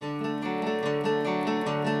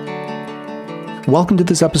Welcome to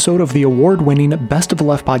this episode of the award-winning Best of the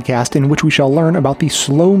Left podcast, in which we shall learn about the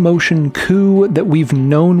slow-motion coup that we've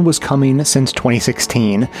known was coming since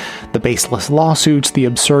 2016, the baseless lawsuits, the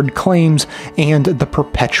absurd claims, and the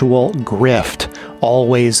perpetual grift.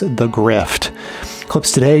 Always the grift.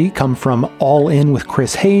 Clips today come from All In with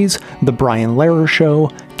Chris Hayes, The Brian Lehrer Show,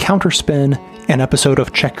 Counterspin, an episode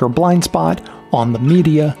of Check Your Blind Spot, On the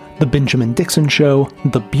Media, The Benjamin Dixon Show,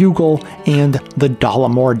 The Bugle, and The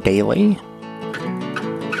Dollemore Daily.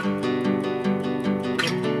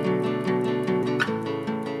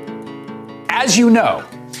 As you know,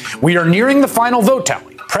 we are nearing the final vote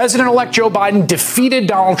tally. President-elect Joe Biden defeated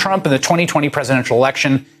Donald Trump in the 2020 presidential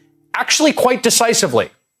election, actually quite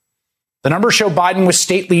decisively. The numbers show Biden with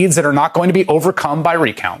state leads that are not going to be overcome by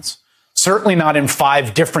recounts, certainly not in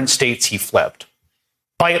 5 different states he flipped.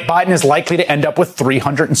 Biden is likely to end up with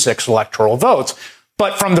 306 electoral votes.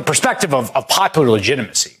 But from the perspective of popular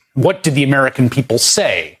legitimacy, what did the American people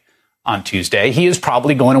say on Tuesday? He is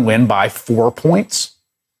probably going to win by 4 points.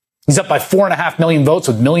 He's up by 4.5 million votes,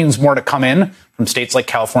 with millions more to come in from states like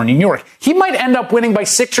California and New York. He might end up winning by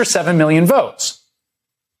 6 or 7 million votes.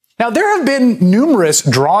 Now, there have been numerous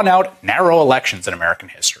drawn-out, narrow elections in American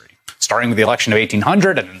history, starting with the election of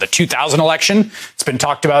 1800 and the 2000 election. It's been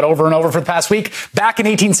talked about over and over for the past week. Back in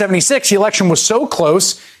 1876, the election was so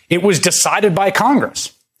close, it was decided by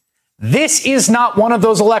Congress. This is not one of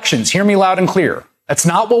those elections. Hear me loud and clear. That's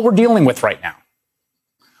not what we're dealing with right now.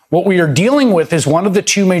 What we are dealing with is one of the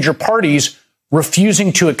 2 major parties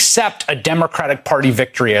refusing to accept a Democratic Party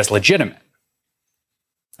victory as legitimate.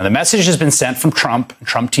 And the message has been sent from Trump and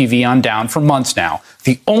Trump TV on down for months now.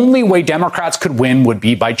 The only way Democrats could win would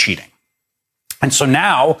be by cheating. And so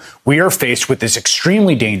now we are faced with this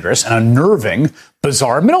extremely dangerous and unnerving,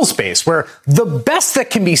 bizarre middle space where the best that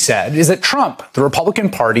can be said is that Trump, the Republican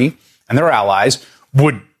Party, and their allies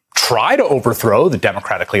would try to overthrow the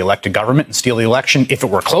democratically elected government and steal the election if it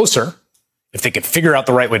were closer, if they could figure out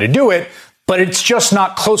the right way to do it, but it's just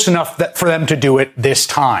not close enough for them to do it this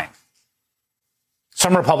time.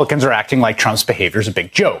 Some Republicans are acting like Trump's behavior is a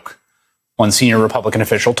big joke. One senior Republican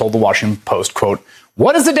official told the Washington Post, quote,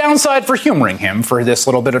 "What is the downside for humoring him for this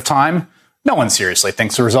little bit of time? No one seriously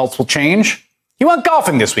thinks the results will change. He went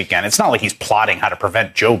golfing this weekend. It's not like he's plotting how to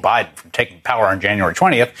prevent Joe Biden from taking power on January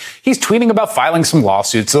 20th. He's tweeting about filing some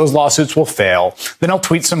lawsuits. Those lawsuits will fail. Then he'll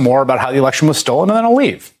tweet some more about how the election was stolen, and then he'll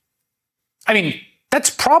leave." I mean, that's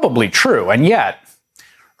probably true. And yet,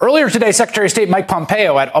 earlier today, Secretary of State Mike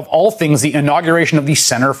Pompeo, at, of all things, the inauguration of the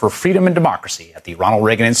Center for Freedom and Democracy at the Ronald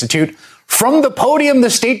Reagan Institute, from the podium the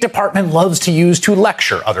State Department loves to use to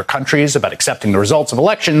lecture other countries about accepting the results of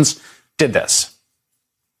elections, did this.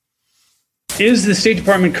 Is the State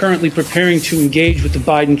Department currently preparing to engage with the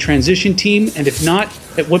Biden transition team? And if not,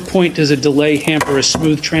 at what point does a delay hamper a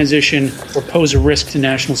smooth transition or pose a risk to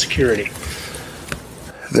national security?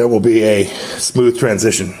 There will be a smooth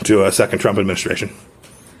transition to a second Trump administration.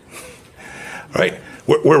 All right,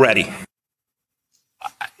 we're ready.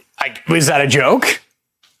 Is that a joke?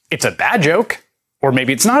 It's a bad joke. Or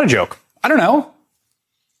maybe it's not a joke. I don't know.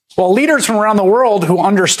 Well, leaders from around the world who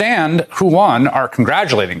understand who won are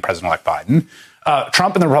congratulating President-elect Biden.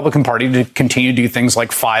 Trump and the Republican Party to continue to do things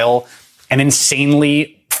like file an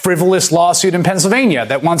insanely frivolous lawsuit in Pennsylvania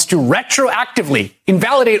that wants to retroactively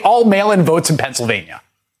invalidate all mail-in votes in Pennsylvania.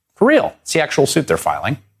 For real. It's the actual suit they're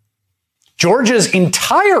filing. Georgia's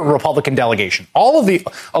entire Republican delegation, all of the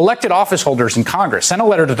elected office holders in Congress, sent a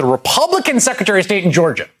letter to the Republican Secretary of State in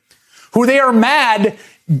Georgia, who they are mad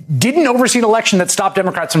didn't oversee an election that stopped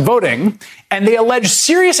Democrats from voting, and they allege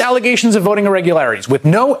serious allegations of voting irregularities with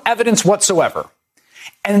no evidence whatsoever.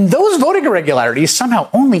 And those voting irregularities somehow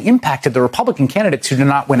only impacted the Republican candidates who did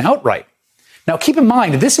not win outright. Now, keep in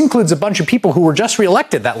mind, this includes a bunch of people who were just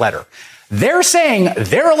reelected, that letter. They're saying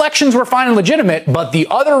their elections were fine and legitimate, but the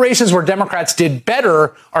other races where Democrats did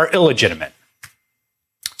better are illegitimate.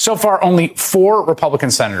 So far, only 4 Republican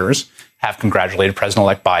senators have congratulated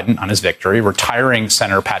President-elect Biden on his victory, retiring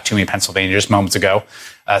Senator Pat Toomey of Pennsylvania just moments ago,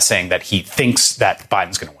 saying that he thinks that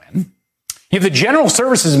Biden's going to win. You have the General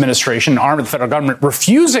Services Administration, an arm of the federal government,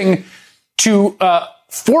 refusing to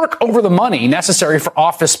fork over the money necessary for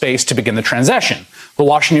office space to begin the transition. The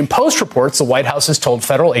Washington Post reports the White House has told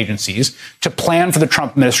federal agencies to plan for the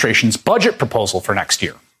Trump administration's budget proposal for next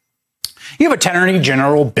year. You have Attorney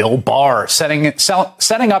General Bill Barr setting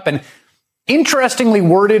up an interestingly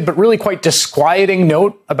worded but really quite disquieting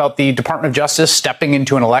note about the Department of Justice stepping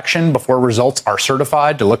into an election before results are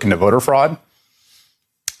certified to look into voter fraud.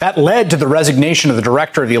 That led to the resignation of the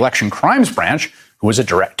director of the Election Crimes Branch, who was a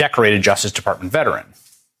decorated Justice Department veteran.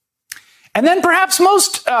 And then perhaps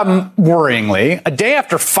most worryingly, a day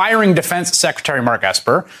after firing Defense Secretary Mark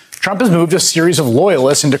Esper, Trump has moved a series of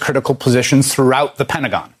loyalists into critical positions throughout the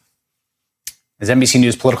Pentagon. As NBC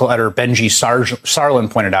News political editor Benji Sarlin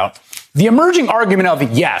pointed out, the emerging argument of,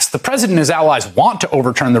 yes, the president and his allies want to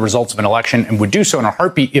overturn the results of an election and would do so in a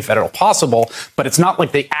heartbeat if at all possible, but it's not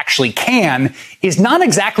like they actually can, is not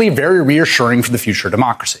exactly very reassuring for the future of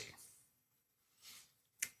democracy.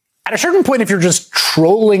 At a certain point, if you're just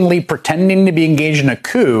trollingly pretending to be engaged in a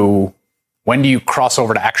coup, when do you cross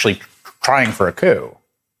over to actually trying for a coup?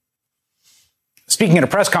 Speaking at a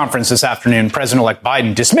press conference this afternoon, President-elect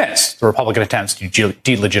Biden dismissed the Republican attempts to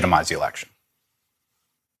delegitimize the election.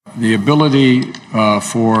 The ability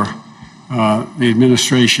for the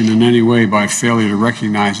administration in any way by failure to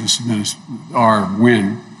recognize our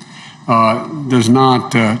win does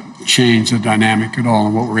not change the dynamic at all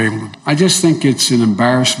in what we're able to do. I just think it's an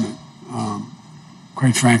embarrassment,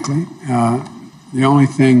 quite frankly. The only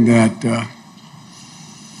thing that,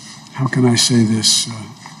 how can I say this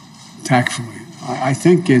tactfully? I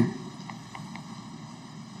think it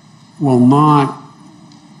will not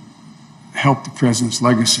help the president's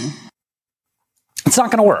legacy. It's not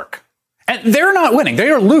going to work. And they're not winning. They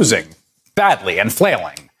are losing badly and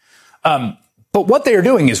flailing. But what they are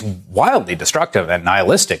doing is wildly destructive and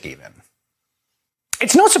nihilistic even.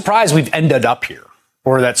 It's no surprise we've ended up here,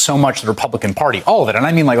 or that so much of the Republican Party, all of it, and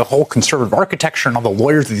I mean like the whole conservative architecture and all the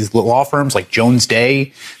lawyers of these law firms like Jones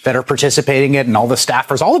Day that are participating in it, and all the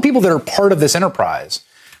staffers, all the people that are part of this enterprise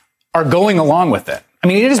are going along with it. I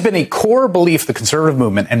mean, it has been a core belief of the conservative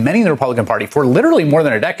movement and many in the Republican Party for literally more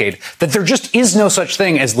than a decade that there just is no such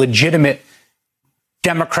thing as legitimate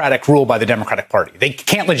democratic rule by the Democratic Party. They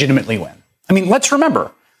can't legitimately win. I mean, let's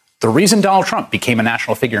remember, the reason Donald Trump became a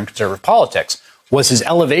national figure in conservative politics was his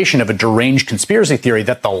elevation of a deranged conspiracy theory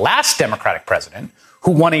that the last Democratic president,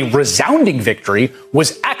 who won a resounding victory,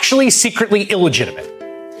 was actually secretly illegitimate.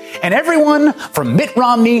 And everyone from Mitt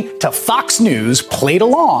Romney to Fox News played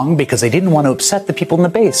along because they didn't want to upset the people in the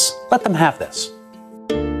base. Let them have this.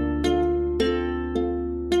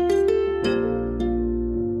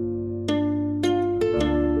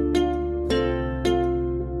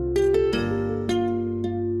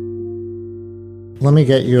 Let me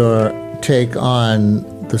get your take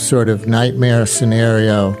on the sort of nightmare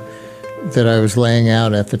scenario that I was laying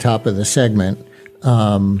out at the top of the segment,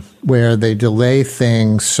 where they delay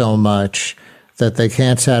things so much that they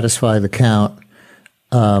can't satisfy the count,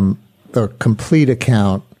 the complete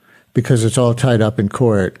account, because it's all tied up in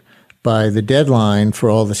court by the deadline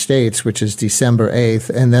for all the states, which is December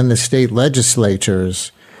 8th, and then the state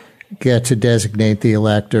legislatures get to designate the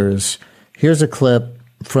electors. Here's a clip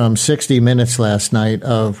from 60 Minutes last night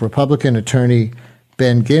of Republican attorney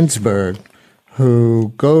Ben Ginsberg,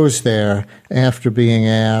 who goes there after being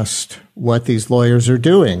asked what these lawyers are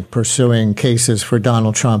doing, pursuing cases for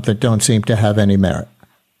Donald Trump that don't seem to have any merit.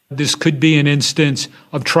 This could be an instance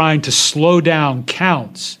of trying to slow down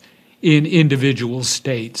counts in individual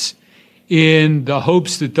states in the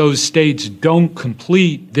hopes that those states don't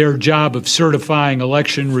complete their job of certifying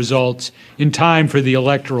election results in time for the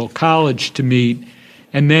Electoral College to meet.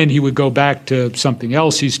 And then he would go back to something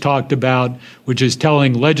else he's talked about, which is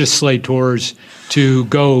telling legislators to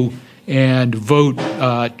go and vote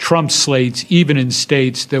Trump slates, even in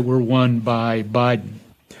states that were won by Biden.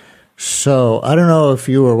 So I don't know if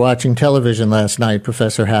you were watching television last night,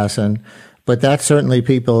 Professor Hassan, but that certainly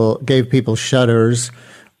gave people shudders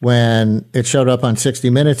when it showed up on 60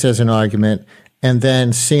 Minutes as an argument. And then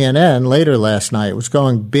CNN later last night was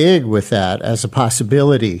going big with that as a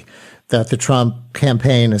possibility that the Trump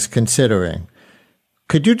campaign is considering.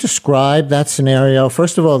 Could you describe that scenario?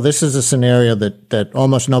 First of all, this is a scenario that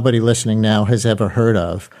almost nobody listening now has ever heard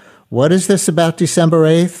of. What is this about December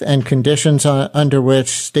 8th and conditions under which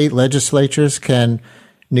state legislatures can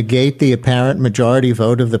negate the apparent majority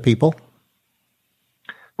vote of the people?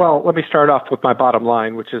 Well, let me start off with my bottom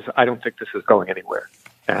line, which is I don't think this is going anywhere.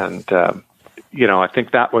 And, I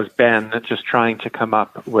think that was Ben just trying to come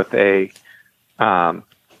up with a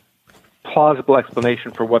plausible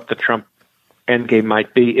explanation for what the Trump endgame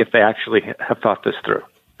might be if they actually have thought this through.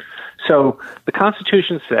 So the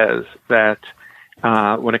Constitution says that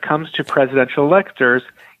when it comes to presidential electors,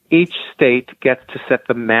 each state gets to set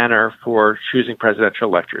the manner for choosing presidential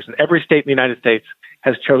electors. And every state in the United States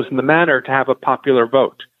has chosen the manner to have a popular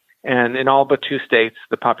vote. And in all but 2 states,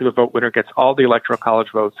 the popular vote winner gets all the Electoral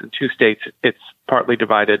College votes. In 2 states, it's partly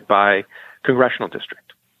divided by congressional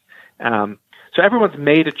district. So everyone's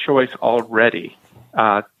made a choice already,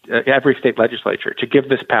 every state legislature, to give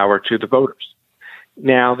this power to the voters.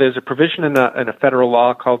 Now, there's a provision in a federal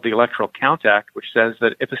law called the Electoral Count Act, which says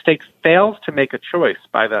that if a state fails to make a choice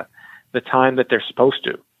by the time that they're supposed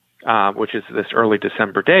to, which is this early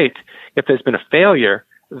December date, if there's been a failure,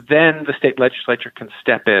 then the state legislature can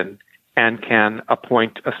step in and can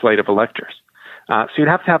appoint a slate of electors. So you'd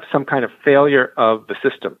have to have some kind of failure of the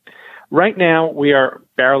system. Right now, we are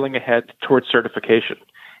barreling ahead towards certification.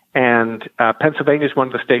 And Pennsylvania is one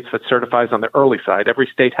of the states that certifies on the early side. Every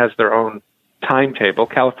state has their own timetable.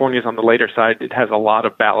 California is on the later side. It has a lot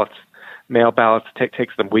of ballots, mail ballots. It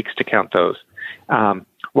takes them weeks to count those.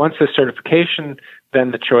 Once the certification,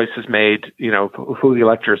 then the choice is made, who the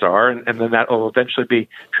electors are, and then that will eventually be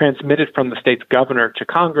transmitted from the state's governor to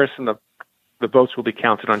Congress, and the votes will be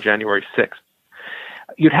counted on January 6th.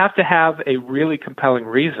 You'd have to have a really compelling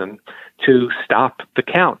reason to stop the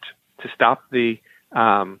count, to stop the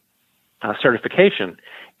certification,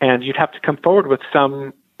 and you'd have to come forward with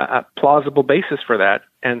some plausible basis for that.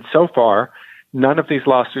 And so far, none of these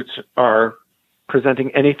lawsuits are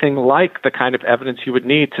presenting anything like the kind of evidence you would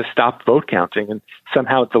need to stop vote counting and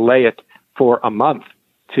somehow delay it for a month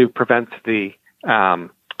to prevent the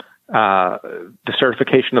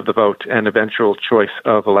certification of the vote and eventual choice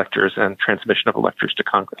of electors and transmission of electors to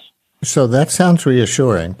Congress. So that sounds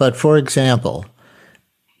reassuring. But for example,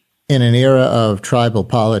 in an era of tribal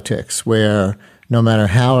politics where no matter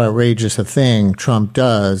how outrageous a thing Trump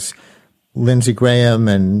does, Lindsey Graham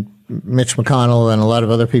and Mitch McConnell and a lot of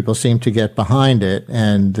other people seem to get behind it,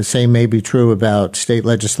 and the same may be true about state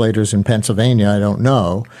legislators in Pennsylvania, I don't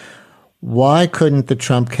know. Why couldn't the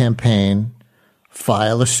Trump campaign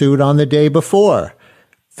file a suit on the day before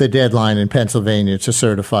the deadline in Pennsylvania to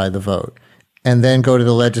certify the vote, and then go to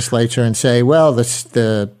the legislature and say, well,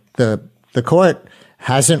 the court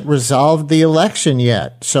hasn't resolved the election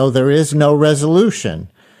yet, so there is no resolution,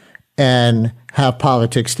 and have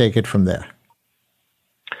politics take it from there?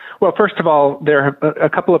 Well, first of all, there have a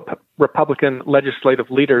couple of Republican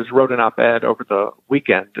legislative leaders wrote an op-ed over the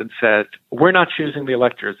weekend and said, we're not choosing the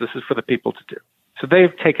electors. This is for the people to do. So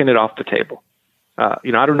they've taken it off the table. I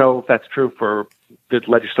don't know if that's true for the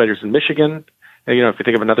legislators in Michigan. If you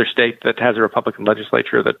think of another state that has a Republican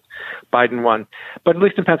legislature that Biden won. But at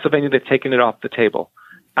least in Pennsylvania, they've taken it off the table.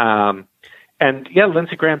 And yeah,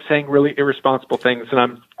 Lindsey Graham's saying really irresponsible things, and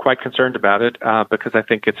I'm quite concerned about it because I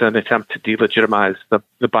think it's an attempt to delegitimize the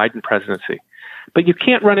Biden presidency. But you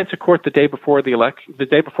can't run into court the day before the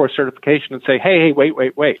day before certification and say, hey,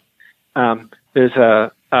 wait.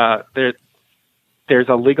 There's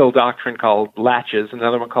a legal doctrine called laches,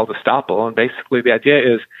 another one called estoppel, and basically the idea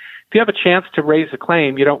is if you have a chance to raise a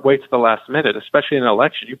claim, you don't wait to the last minute, especially in an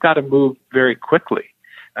election. You've got to move very quickly.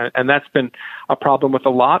 And that's been a problem with a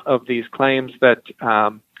lot of these claims that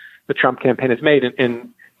the Trump campaign has made.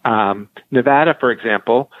 In Nevada, for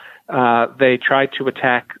example, they tried to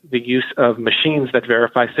attack the use of machines that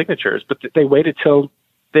verify signatures, but they waited till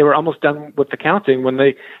they were almost done with the counting when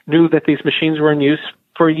they knew that these machines were in use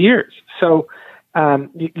for years. So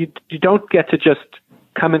you don't get to just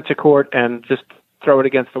come into court and just throw it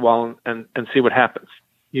against the wall and see what happens.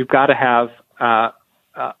 You've got to have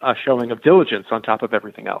a showing of diligence on top of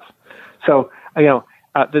everything else. So,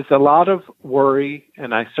 there's a lot of worry,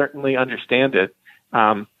 and I certainly understand it.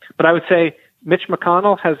 But I would say Mitch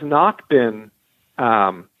McConnell has not been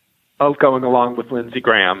going along with Lindsey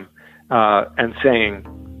Graham and saying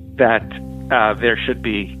that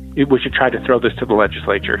we should try to throw this to the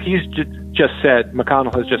legislature. He's just said,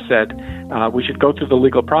 McConnell has just said, we should go through the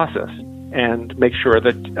legal process and make sure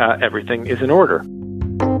that everything is in order.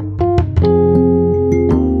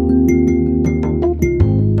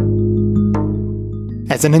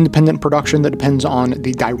 As an independent production that depends on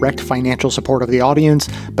the direct financial support of the audience,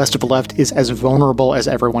 Best of the Left is as vulnerable as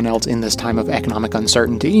everyone else in this time of economic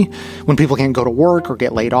uncertainty. When people can't go to work or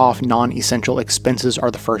get laid off, non-essential expenses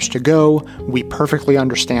are the first to go. We perfectly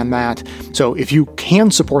understand that. So if you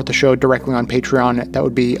can support the show directly on Patreon, that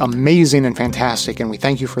would be amazing and fantastic, and we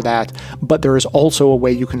thank you for that. But there is also a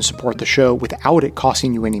way you can support the show without it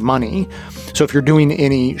costing you any money. So if you're doing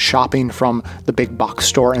any shopping from the big box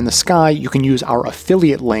store in the sky, you can use our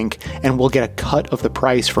affiliate link and we'll get a cut of the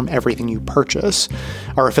price from everything you purchase.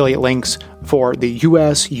 Our affiliate links for the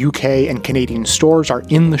US, UK, and Canadian stores are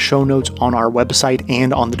in the show notes on our website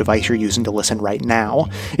and on the device you're using to listen right now.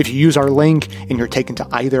 If you use our link and you're taken to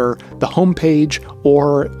either the homepage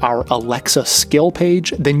or our Alexa skill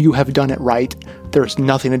page, then you have done it right. There's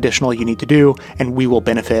nothing additional you need to do, and we will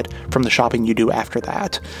benefit from the shopping you do after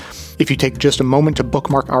that. If you take just a moment to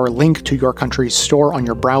bookmark our link to your country's store on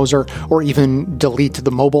your browser, or even delete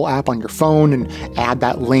the mobile app on your phone and add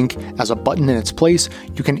that link as a button in its place,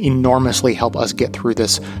 you can enormously really help us get through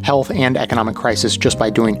this health and economic crisis just by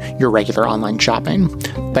doing your regular online shopping.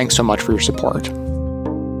 Thanks so much for your support.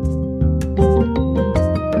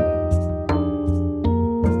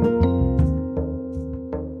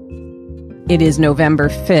 It is November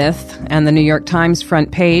 5th, and the New York Times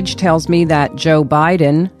front page tells me that Joe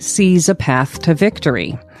Biden sees a path to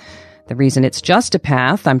victory. The reason it's just a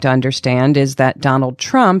path, I'm to understand, is that Donald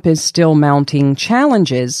Trump is still mounting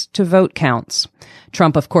challenges to vote counts.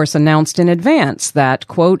 Trump, of course, announced in advance that,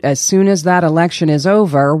 quote, as soon as that election is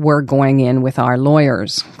over, we're going in with our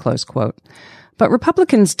lawyers, close quote. But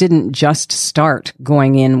Republicans didn't just start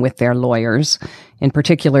going in with their lawyers. In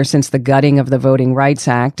particular, since the gutting of the Voting Rights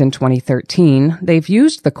Act in 2013, they've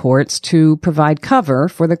used the courts to provide cover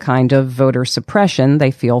for the kind of voter suppression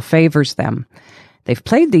they feel favors them. They've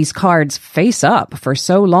played these cards face up for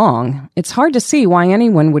so long, it's hard to see why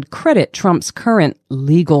anyone would credit Trump's current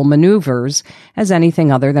legal maneuvers as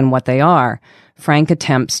anything other than what they are, frank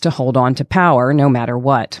attempts to hold on to power no matter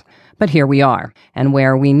what. But here we are, and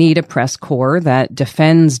where we need a press corps that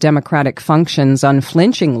defends democratic functions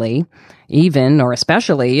unflinchingly, even or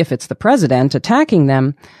especially if it's the president attacking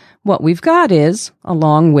them, what we've got is,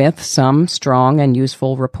 along with some strong and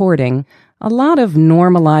useful reporting, a lot of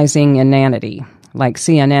normalizing inanity, like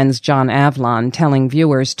CNN's John Avlon telling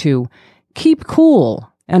viewers to keep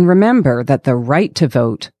cool and remember that the right to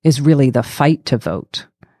vote is really the fight to vote.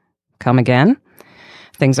 Come again?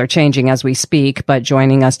 Things are changing as we speak, but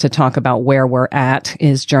joining us to talk about where we're at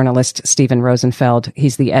is journalist Steven Rosenfeld.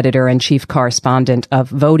 He's the editor and chief correspondent of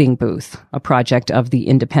Voting Booth, a project of the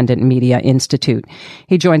Independent Media Institute.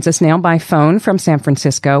 He joins us now by phone from San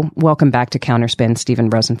Francisco. Welcome back to Counterspin, Steven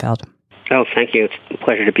Rosenfeld. Oh, thank you. It's a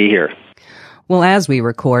pleasure to be here. Well, as we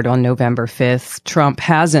record on November 5th, Trump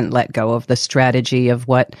hasn't let go of the strategy of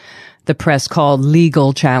what the press called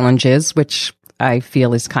legal challenges, which I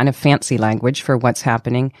feel is kind of fancy language for what's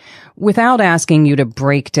happening. Without asking you to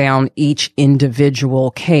break down each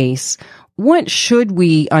individual case, what should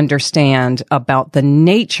we understand about the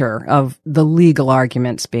nature of the legal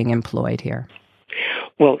arguments being employed here?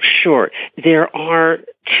 Well, sure. There are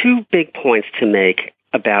two big points to make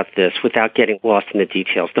about this without getting lost in the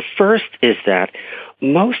details. The first is that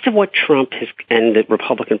most of what Trump and the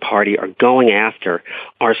Republican Party are going after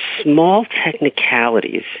are small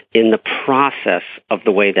technicalities in the process of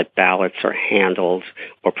the way that ballots are handled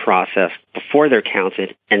or processed before they're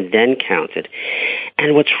counted and then counted.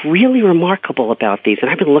 And what's really remarkable about these, and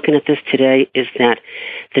I've been looking at this today, is that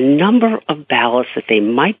the number of ballots that they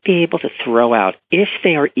might be able to throw out if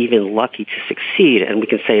they are even lucky to succeed, and we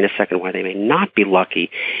can say in a second why they may not be lucky,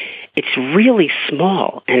 it's really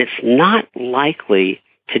small, and it's not likely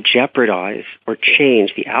to jeopardize or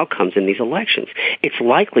change the outcomes in these elections. It's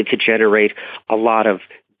likely to generate a lot of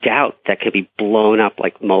doubt that can be blown up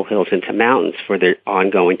like molehills into mountains for their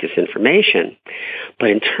ongoing disinformation. But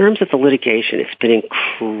in terms of the litigation, it's been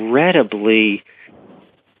incredibly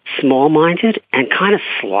small-minded and kind of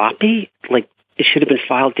sloppy. Like, it should have been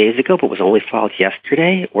filed days ago, but was only filed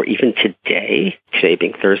yesterday or even today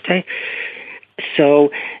being Thursday. So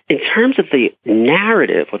in terms of the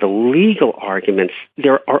narrative or the legal arguments,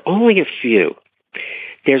 there are only a few.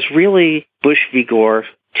 There's really Bush v. Gore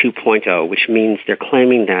 2.0, which means they're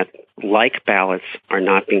claiming that like ballots are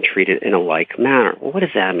not being treated in a like manner. Well, what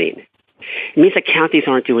does that mean? It means that counties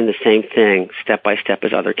aren't doing the same thing step by step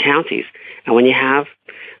as other counties. And when you have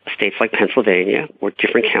states like Pennsylvania, where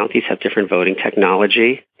different counties have different voting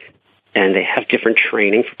technology, and they have different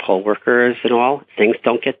training for poll workers and all, things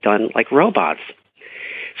don't get done like robots.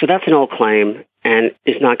 So that's an old claim and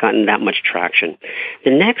has not gotten that much traction.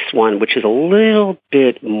 The next one, which is a little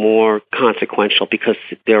bit more consequential because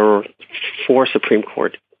there are 4 Supreme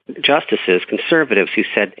Court justices, conservatives, who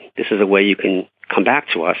said this is a way you can come back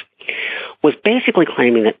to us, was basically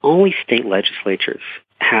claiming that only state legislatures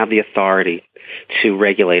have the authority to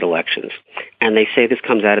regulate elections. And they say this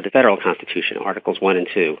comes out of the federal Constitution, Articles 1 and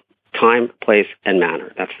 2. Time, place, and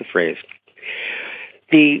manner. That's the phrase.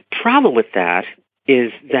 The problem with that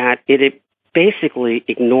is that it basically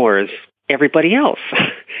ignores everybody else.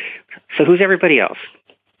 So who's everybody else?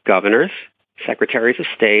 Governors, secretaries of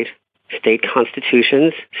state, state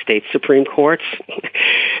constitutions, state Supreme Courts.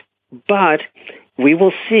 But we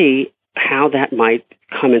will see how that might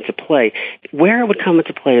come into play. Where it would come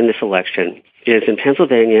into play in this election is in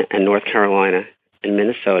Pennsylvania and North Carolina and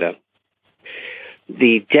Minnesota.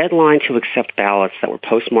 The deadline to accept ballots that were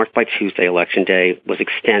postmarked by Tuesday, Election Day, was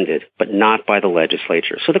extended, but not by the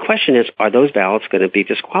legislature. So the question is, are those ballots going to be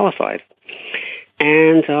disqualified?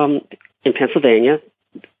 And in Pennsylvania,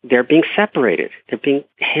 they're being separated. They're being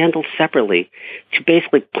handled separately to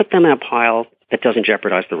basically put them in a pile that doesn't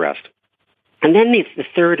jeopardize the rest. And then the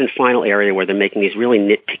third and final area where they're making these really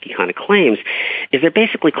nitpicky kind of claims is they're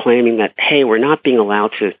basically claiming that, hey, we're not being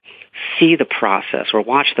allowed to see the process or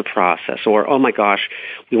watch the process, or, oh my gosh,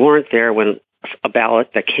 we weren't there when a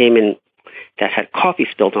ballot that came in that had coffee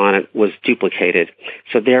spilled on it was duplicated.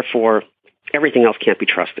 So therefore, everything else can't be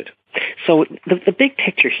trusted. So the big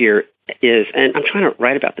picture here is, and I'm trying to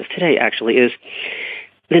write about this today actually, is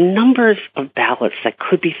the numbers of ballots that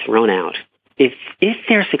could be thrown out. If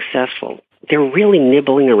they're successful, they're really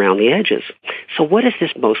nibbling around the edges. So what is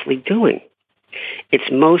this mostly doing? It's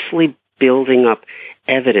mostly building up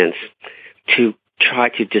evidence to try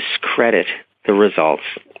to discredit the results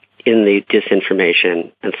in the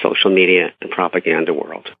disinformation and social media and propaganda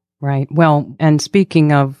world. Right. Well, and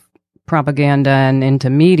speaking of propaganda and into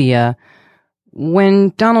media,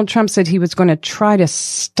 when Donald Trump said he was going to try to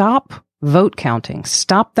stop vote counting,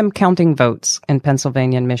 stop them counting votes in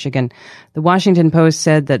Pennsylvania and Michigan, the Washington Post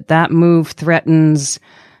said that move threatens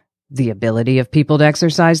the ability of people to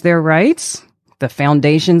exercise their rights, the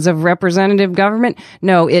foundations of representative government.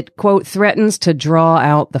 No, it, quote, threatens to draw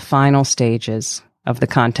out the final stages of the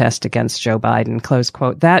contest against Joe Biden, close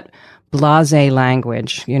quote. That blasé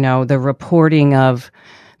language, the reporting of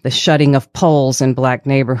the shutting of polls in black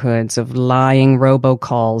neighborhoods, of lying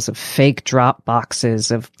robocalls, of fake drop boxes,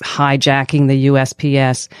 of hijacking the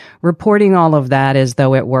USPS, reporting all of that as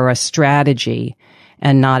though it were a strategy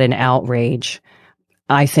and not an outrage,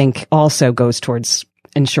 I think also goes towards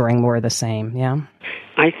ensuring more of the same. Yeah.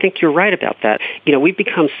 I think you're right about that. We've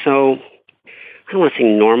become so, I don't want to say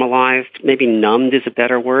normalized, maybe numbed is a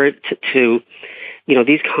better word, to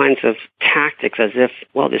these kinds of tactics as if,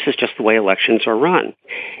 well, this is just the way elections are run.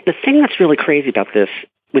 The thing that's really crazy about this,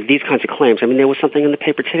 with these kinds of claims, there was something in the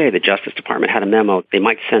paper today. The Justice Department had a memo. They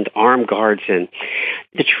might send armed guards in.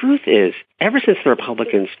 The truth is, ever since the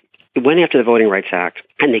Republicans went after the Voting Rights Act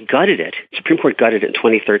and they gutted it, Supreme Court gutted it in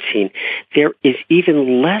 2013, there is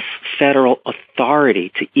even less federal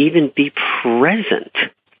authority to even be present.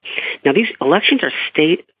 Now, these elections are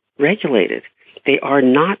state regulated. They are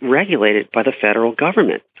not regulated by the federal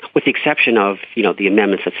government, with the exception of, the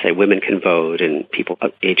amendments that say women can vote and people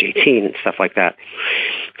age 18 and stuff like that.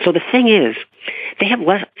 So the thing is, they have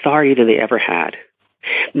less authority than they ever had.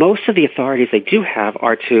 Most of the authorities they do have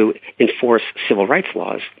are to enforce civil rights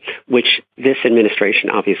laws, which this administration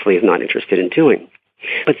obviously is not interested in doing.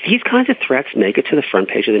 But these kinds of threats make it to the front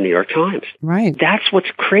page of the New York Times. Right. That's what's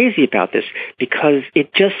crazy about this, because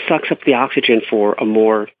it just sucks up the oxygen for a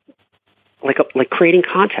more like creating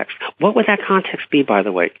context. What would that context be, by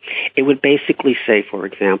the way? It would basically say, for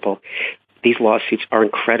example, these lawsuits are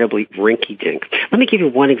incredibly rinky-dink. Let me give you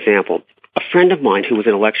one example. A friend of mine who was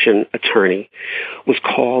an election attorney was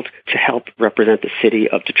called to help represent the city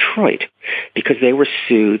of Detroit because they were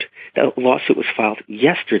sued. The lawsuit was filed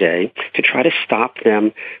yesterday to try to stop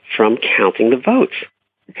them from counting the votes.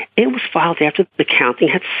 It was filed after the counting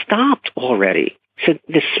had stopped already. So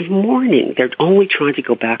this morning, they're only trying to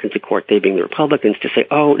go back into court, they being the Republicans, to say,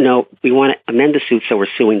 oh, no, we want to amend the suit, so we're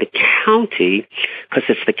suing the county because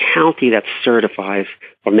it's the county that certifies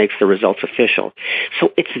or makes the results official.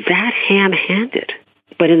 So it's that ham-handed.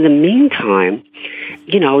 But in the meantime,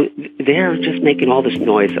 they're just making all this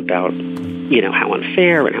noise about, how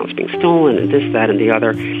unfair and how it's being stolen and this, that, and the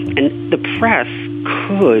other. And the press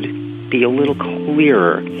could be a little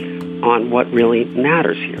clearer on what really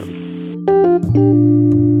matters here.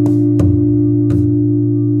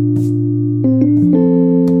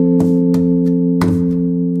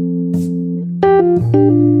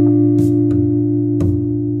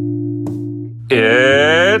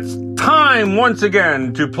 It's time once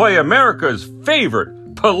again to play America's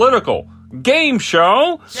favorite political game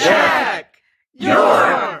show. Check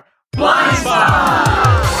Your Blind Spot!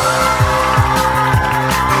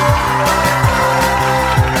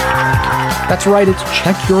 That's right, it's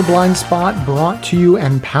Check Your Blind Spot, brought to you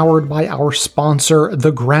and powered by our sponsor,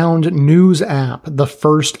 the Ground News app, the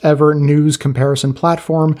first ever news comparison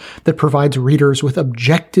platform that provides readers with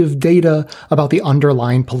objective data about the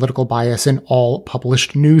underlying political bias in all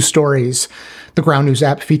published news stories. The Ground News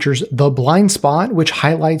app features The Blind Spot, which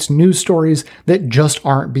highlights news stories that just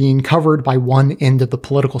aren't being covered by one end of the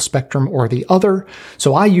political spectrum or the other.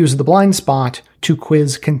 So I use The Blind Spot to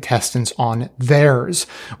quiz contestants on theirs.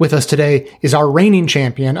 With us today is our reigning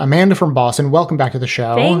champion, Amanda from Boston. Welcome back to the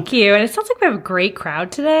show. Thank you. And it sounds like we have a great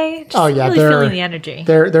crowd today. Just really feeling the energy.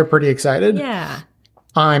 They're pretty excited. Yeah.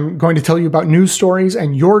 I'm going to tell you about news stories,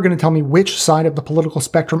 and you're going to tell me which side of the political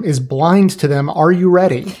spectrum is blind to them. Are you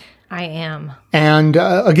ready? I am. And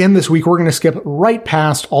again, this week, we're going to skip right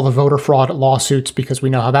past all the voter fraud lawsuits because we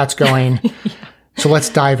know how that's going. Yeah. So let's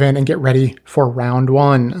dive in and get ready for round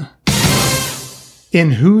one.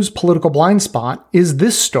 In whose political blind spot is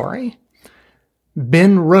this story?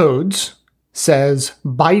 Ben Rhodes says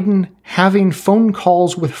Biden having phone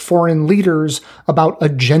calls with foreign leaders about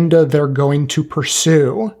agenda they're going to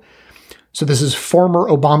pursue. So this is former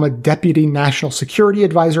Obama Deputy National Security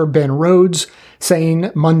Advisor Ben Rhodes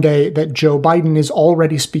saying Monday that Joe Biden is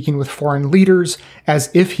already speaking with foreign leaders as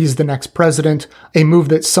if he's the next president, a move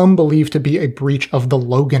that some believe to be a breach of the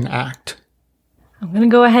Logan Act. I'm going to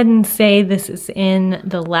go ahead and say this is in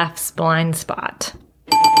the left's blind spot.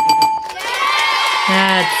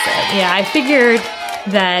 I figured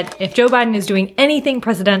that if Joe Biden is doing anything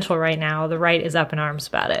presidential right now, the right is up in arms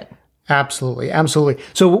about it. Absolutely. Absolutely.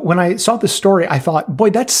 So when I saw this story, I thought,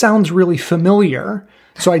 boy, that sounds really familiar.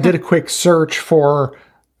 So I did a quick search for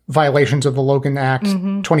violations of the Logan Act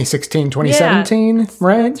 2016, 2017,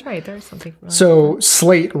 right? That's right. There's something familiar. So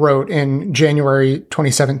Slate wrote in January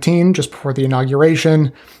 2017, just before the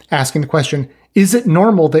inauguration, asking the question, is it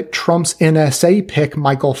normal that Trump's NSA pick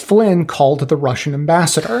Michael Flynn called the Russian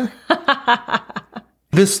ambassador?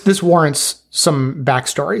 This warrants some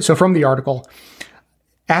backstory. So from the article,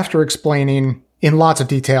 after explaining in lots of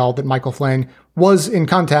detail that Michael Flynn was in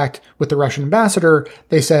contact with the Russian ambassador,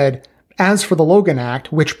 they said, as for the Logan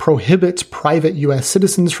Act, which prohibits private U.S.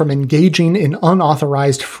 citizens from engaging in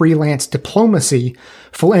unauthorized freelance diplomacy,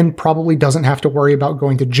 Flynn probably doesn't have to worry about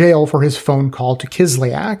going to jail for his phone call to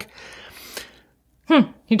Kislyak.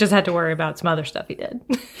 He just had to worry about some other stuff he did.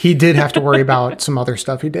 He did have to worry about some other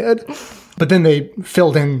stuff he did. But then they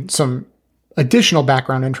filled in some additional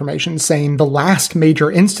background information saying the last major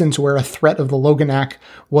instance where a threat of the Logan Act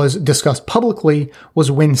was discussed publicly was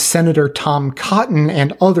when Senator Tom Cotton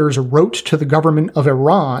and others wrote to the government of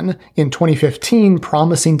Iran in 2015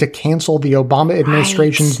 promising to cancel the Obama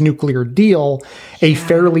administration's nuclear deal, a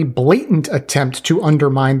fairly blatant attempt to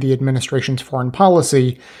undermine the administration's foreign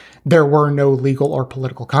policy. There were no legal or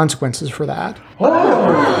political consequences for that.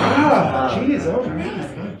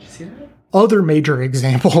 Other major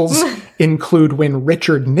examples include when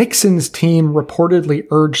Richard Nixon's team reportedly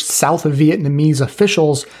urged South Vietnamese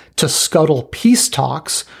officials to scuttle peace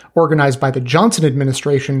talks organized by the Johnson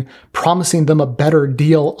administration, promising them a better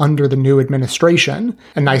deal under the new administration.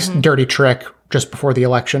 A nice dirty trick just before the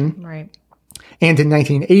election. Right. And in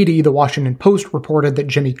 1980, the Washington Post reported that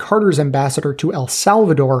Jimmy Carter's ambassador to El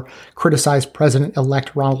Salvador criticized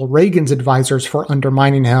President-elect Ronald Reagan's advisors for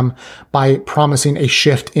undermining him by promising a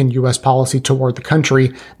shift in U.S. policy toward the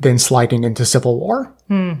country, then sliding into civil war.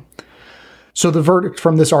 So the verdict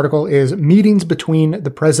from this article is meetings between the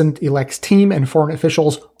president-elect's team and foreign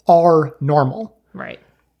officials are normal. Right.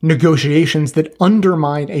 Negotiations that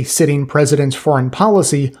undermine a sitting president's foreign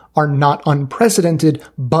policy are not unprecedented,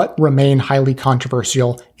 but remain highly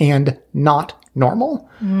controversial and not normal.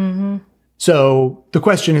 So the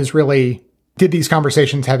question is really, did these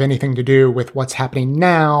conversations have anything to do with what's happening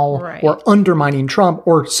now, or undermining Trump,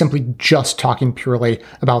 or simply just talking purely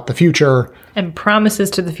about the future? And promises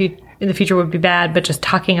to the in the future would be bad, but just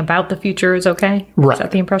talking about the future is okay? Right. Is that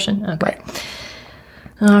the impression? Okay. Right.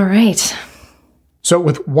 All right. So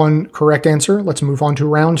with one correct answer, let's move on to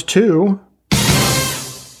round two.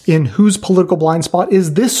 In whose political blind spot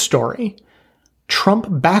is this story? Trump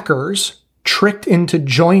backers tricked into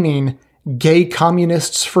joining Gay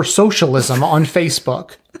Communists for Socialism on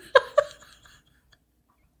Facebook.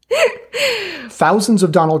 Thousands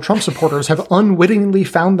of Donald Trump supporters have unwittingly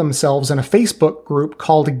found themselves in a Facebook group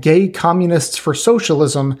called Gay Communists for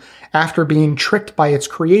Socialism after being tricked by its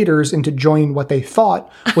creators into joining what they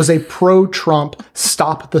thought was a pro-Trump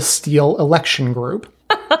Stop the Steal election group.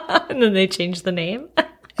 And then they changed the name?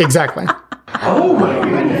 Exactly. Oh my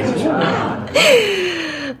goodness.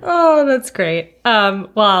 Oh, that's great.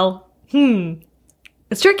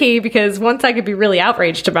 It's tricky because one side could be really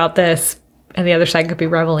outraged about this and the other side could be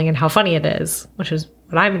reveling in how funny it is, which is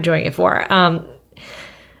what I'm enjoying it for. I'm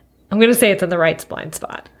going to say it's in the right's blind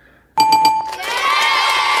spot.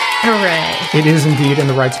 Hooray. It is indeed in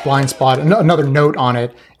the right's blind spot. Another note on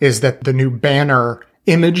it is that the new banner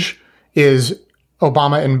image is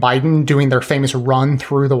Obama and Biden doing their famous run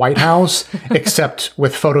through the White House, except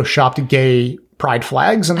with photoshopped gay pride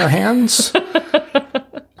flags in their hands.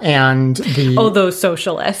 And those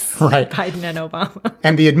socialists, right? Biden and Obama.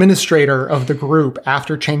 And the administrator of the group,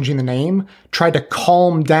 after changing the name, tried to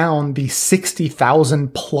calm down the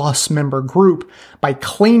 60,000 plus member group by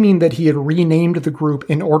claiming that he had renamed the group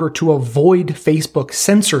in order to avoid Facebook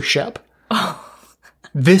censorship.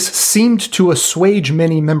 This seemed to assuage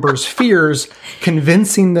many members' fears,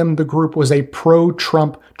 convincing them the group was a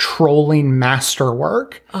pro-Trump trolling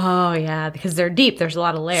masterwork. Oh, yeah, because they're deep. There's a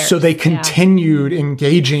lot of layers. So they continued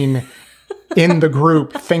engaging in the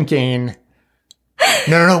group thinking,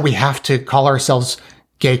 No, we have to call ourselves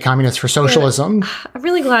gay communists for socialism. I'm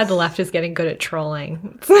really glad the left is getting good at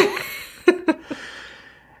trolling.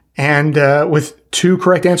 And with 2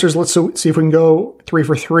 correct answers, let's see if we can go 3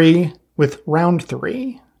 for 3 with round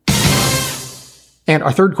 3. And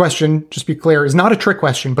our third question, just be clear, is not a trick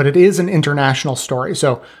question, but it is an international story.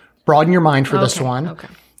 So broaden your mind for this one. Okay.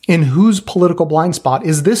 In whose political blind spot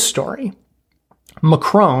is this story?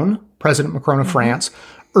 Macron, President Macron of France,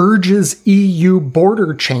 urges EU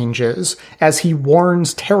border changes as he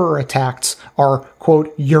warns terror attacks are,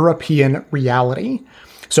 quote, European reality.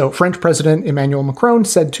 So French President Emmanuel Macron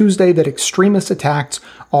said Tuesday that extremist attacks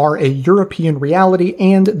are a European reality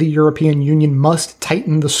and the European Union must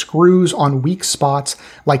tighten the screws on weak spots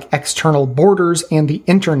like external borders and the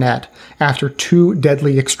internet after 2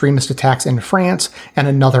 deadly extremist attacks in France and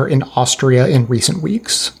another in Austria in recent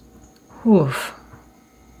weeks. Oof.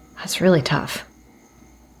 That's really tough.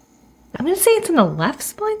 I'm going to say it's in the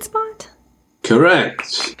left's blind spot.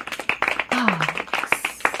 Correct.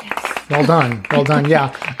 Well done. Well done.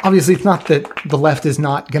 Yeah. Obviously, it's not that the left is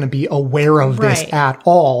not going to be aware of this at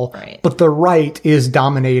all, but the right is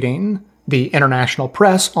dominating the international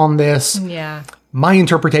press on this. Yeah. My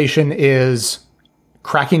interpretation is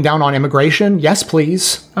cracking down on immigration. Yes,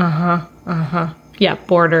 please. Yeah,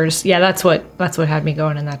 borders. Yeah, that's what had me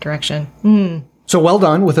going in that direction. So well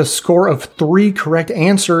done with a score of 3 correct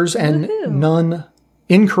answers and none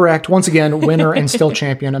incorrect. Once again, winner and still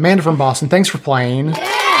champion. Amanda from Boston, thanks for playing.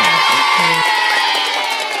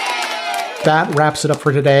 That wraps it up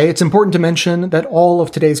for today. It's important to mention that all of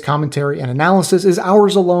today's commentary and analysis is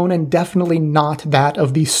ours alone and definitely not that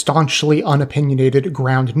of the staunchly unopinionated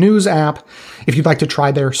Ground News app. If you'd like to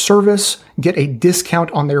try their service, get a discount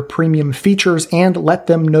on their premium features, and let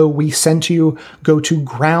them know we sent you, go to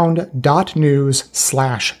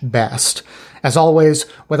ground.news/best. As always,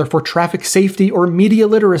 whether for traffic safety or media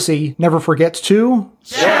literacy, never forget to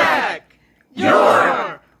check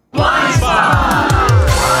your blind spot.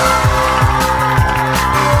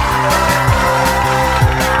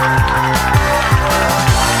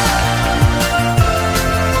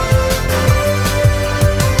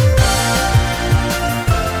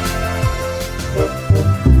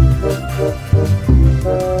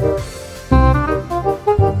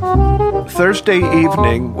 Thursday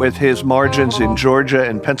evening, with his margins in Georgia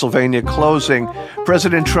and Pennsylvania closing,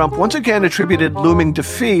 President Trump once again attributed looming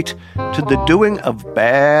defeat to the doing of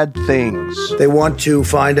bad things. They want to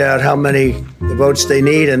find out how many votes they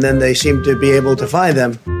need, and then they seem to be able to find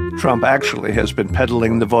them. Trump actually has been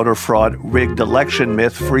peddling the voter fraud rigged election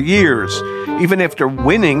myth for years. Even after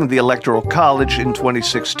winning the Electoral College in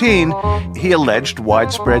 2016, he alleged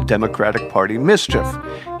widespread Democratic Party mischief.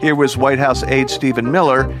 Here was White House aide Stephen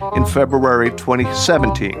Miller in February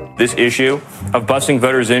 2017. This issue of busing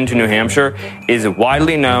voters into New Hampshire is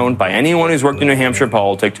widely known by anyone who's worked in New Hampshire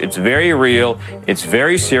politics. It's very real. It's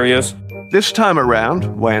very serious. This time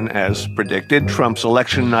around, when, as predicted, Trump's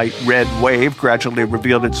election night red wave gradually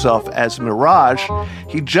revealed itself as mirage,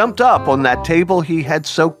 he jumped up on that table he had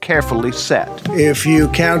so carefully set. If you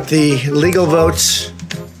count the legal votes,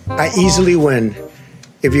 I easily win.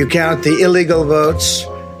 If you count the illegal votes,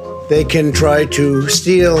 they can try to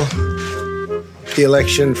steal the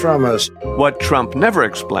election from us. What Trump never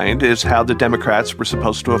explained is how the Democrats were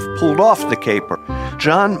supposed to have pulled off the caper.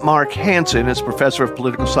 John Mark Hansen is professor of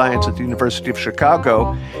political science at the University of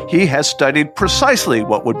Chicago. He has studied precisely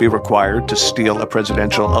what would be required to steal a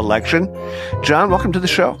presidential election. John, welcome to the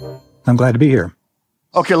show. I'm glad to be here.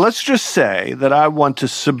 Okay, let's just say that I want to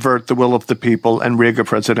subvert the will of the people and rig a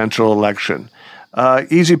presidential election.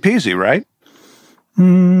 Easy peasy, right?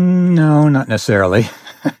 No, not necessarily.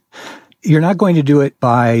 You're not going to do it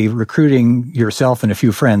by recruiting yourself and a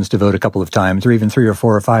few friends to vote a couple of times, or even 3 or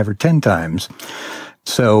 4 or 5 or 10 times.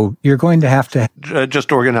 So you're going to have to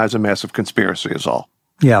just organize a massive conspiracy is all.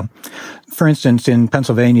 Yeah. For instance, in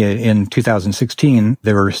Pennsylvania in 2016,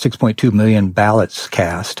 there were 6.2 million ballots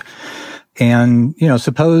cast. And,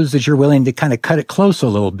 suppose that you're willing to kind of cut it close a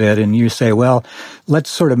little bit and you say, well,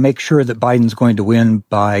 let's sort of make sure that Biden's going to win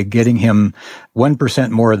by getting him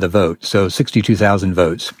 1% more of the vote. So 62,000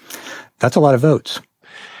 votes. That's a lot of votes.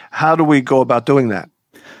 How do we go about doing that?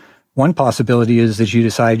 One possibility is that you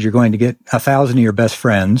decide you're going to get 1,000 of your best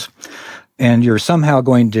friends and you're somehow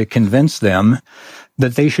going to convince them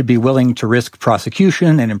that they should be willing to risk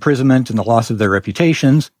prosecution and imprisonment and the loss of their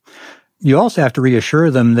reputations. You also have to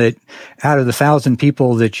reassure them that out of the 1,000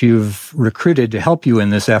 people that you've recruited to help you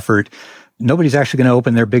in this effort, nobody's actually going to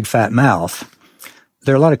open their big fat mouth.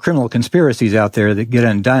 there are a lot of criminal conspiracies out there that get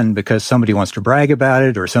undone because somebody wants to brag about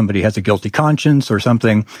it or somebody has a guilty conscience or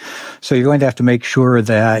something. So you're going to have to make sure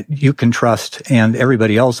that you can trust and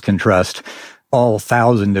everybody else can trust all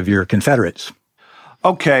 1,000 of your Confederates.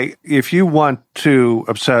 Okay, if you want to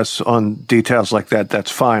obsess on details like that, that's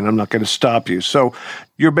fine. I'm not going to stop you. So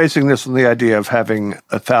you're basing this on the idea of having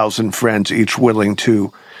 1,000 friends, each willing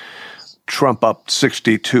to trump up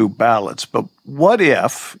 62 ballots. But what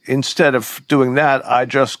if, instead of doing that, I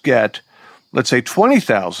just get, let's say,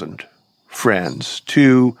 20,000 friends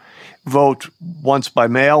to vote once by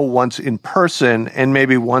mail, once in person, and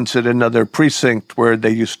maybe once at another precinct where they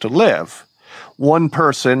used to live? One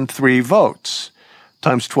person, 3 votes.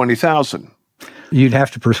 Times 20,000. You'd have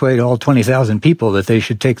to persuade all 20,000 people that they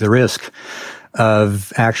should take the risk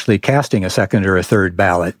of actually casting a second or a third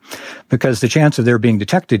ballot, because the chance of their being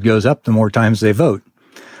detected goes up the more times they vote.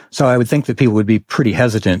 So I would think that people would be pretty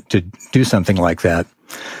hesitant to do something like that.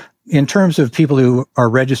 In terms of people who are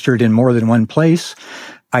registered in more than one place,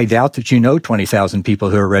 I doubt that you know 20,000 people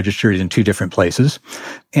who are registered in 2 different places.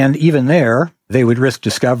 And even there, they would risk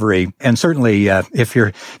discovery. And certainly, if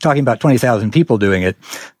you're talking about 20,000 people doing it,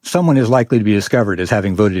 someone is likely to be discovered as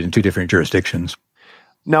having voted in 2 different jurisdictions.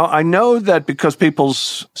 Now, I know that because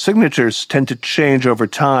people's signatures tend to change over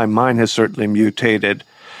time, mine has certainly mutated.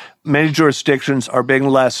 Many jurisdictions are being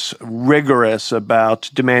less rigorous about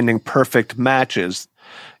demanding perfect matches.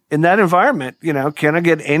 In that environment, can I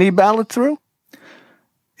get any ballot through?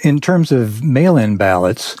 In terms of mail-in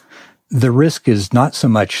ballots, the risk is not so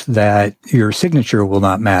much that your signature will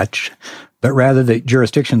not match, but rather that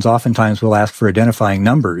jurisdictions oftentimes will ask for identifying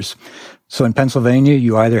numbers. So in Pennsylvania,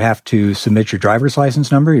 you either have to submit your driver's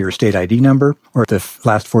license number, your state ID number, or the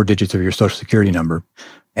last 4 digits of your Social Security number.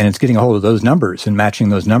 And it's getting a hold of those numbers and matching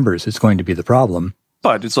those numbers is going to be the problem.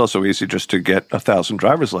 But it's also easy just to get 1,000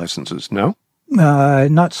 driver's licenses, no?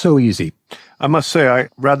 Not so easy. I must say, I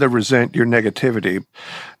rather resent your negativity.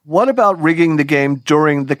 What about rigging the game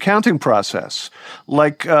during the counting process?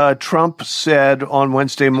 Like Trump said on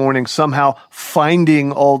Wednesday morning, somehow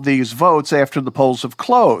finding all these votes after the polls have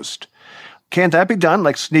closed. Can't that be done,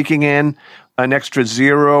 like sneaking in an extra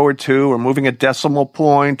 0 or 2 or moving a decimal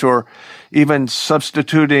point or even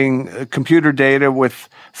substituting computer data with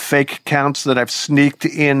fake counts that I've sneaked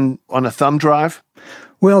in on a thumb drive?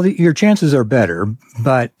 Well, your chances are better,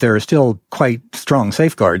 but there are still quite strong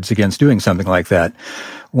safeguards against doing something like that.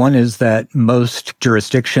 One is that most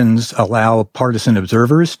jurisdictions allow partisan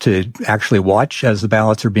observers to actually watch as the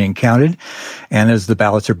ballots are being counted and as the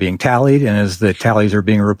ballots are being tallied and as the tallies are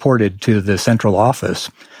being reported to the central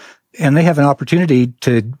office. And they have an opportunity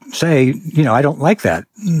to say, I don't like that.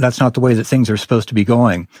 That's not the way that things are supposed to be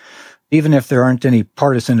going. Even if there aren't any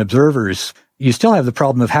partisan observers, you still have the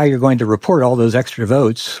problem of how you're going to report all those extra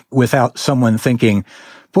votes without someone thinking,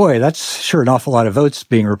 boy, that's sure an awful lot of votes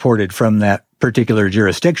being reported from that particular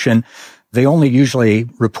jurisdiction. They only usually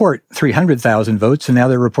report 300,000 votes, and now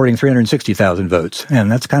they're reporting 360,000 votes.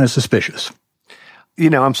 And that's kind of suspicious.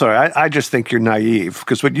 I'm sorry. I just think you're naive,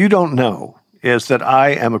 because what you don't know is that I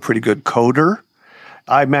am a pretty good coder.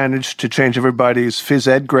 I managed to change everybody's phys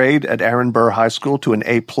ed grade at Aaron Burr High School to an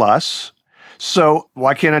A+. So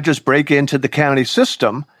why can't I just break into the county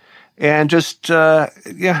system and just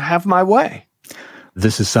have my way?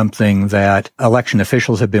 This is something that election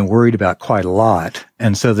officials have been worried about quite a lot,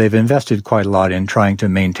 and so they've invested quite a lot in trying to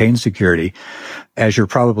maintain security. As you're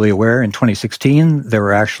probably aware, in 2016, there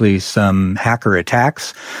were actually some hacker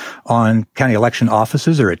attacks on county election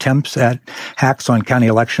offices, or attempts at hacks on county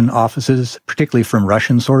election offices, particularly from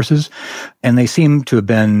Russian sources, and they seem to have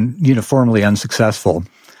been uniformly unsuccessful.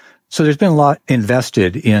 So there's been a lot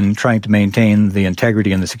invested in trying to maintain the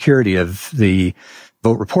integrity and the security of the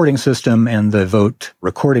vote reporting system and the vote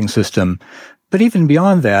recording system. But even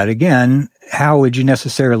beyond that, again, how would you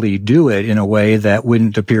necessarily do it in a way that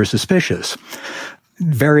wouldn't appear suspicious?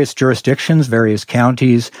 Various jurisdictions, various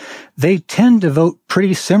counties, they tend to vote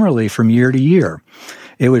pretty similarly from year to year.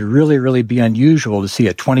 It would really, really be unusual to see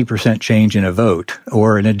a 20% change in a vote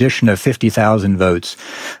or an addition of 50,000 votes.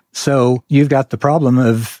 So you've got the problem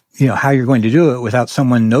of, how you're going to do it without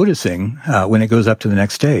someone noticing when it goes up to the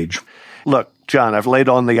next stage. Look, John, I've laid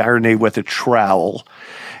on the irony with a trowel,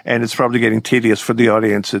 and it's probably getting tedious for the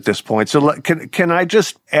audience at this point. So can I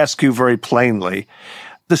just ask you very plainly,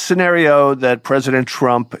 the scenario that President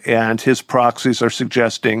Trump and his proxies are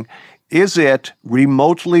suggesting, is it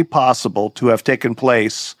remotely possible to have taken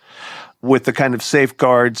place with the kind of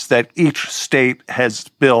safeguards that each state has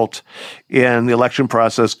built in the election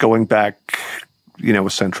process going back, a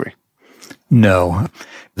century? No.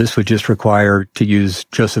 This would just require, to use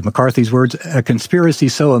Joseph McCarthy's words, a conspiracy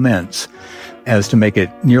so immense as to make it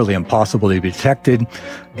nearly impossible to be detected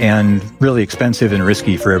and really expensive and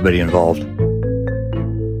risky for everybody involved.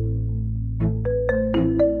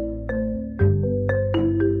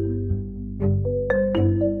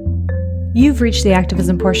 You've reached the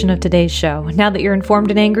activism portion of today's show. Now that you're informed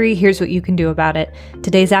and angry, here's what you can do about it.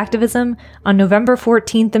 Today's activism: on November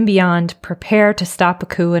 14th and beyond, prepare to stop a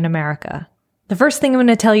coup in America. The first thing I'm going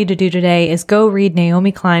to tell you to do today is go read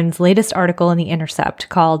Naomi Klein's latest article in The Intercept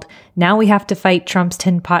called "Now We Have to Fight Trump's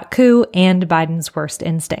Tin Pot Coup and Biden's Worst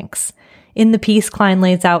Instincts." In the piece, Klein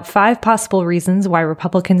lays out 5 possible reasons why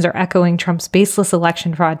Republicans are echoing Trump's baseless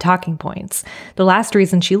election fraud talking points. The last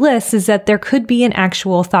reason she lists is that there could be an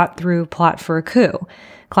actual thought-through plot for a coup.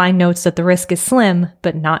 Klein notes that the risk is slim,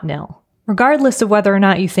 but not nil. Regardless of whether or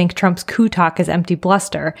not you think Trump's coup talk is empty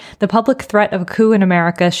bluster, the public threat of a coup in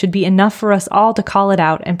America should be enough for us all to call it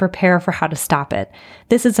out and prepare for how to stop it.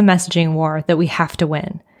 This is a messaging war that we have to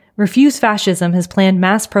win. Refuse Fascism has planned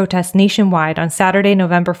mass protests nationwide on Saturday,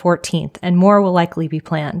 November 14th, and more will likely be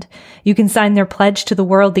planned. You can sign their pledge to the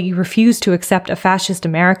world that you refuse to accept a fascist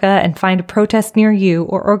America and find a protest near you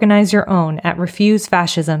or organize your own at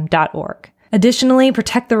refusefascism.org. Additionally,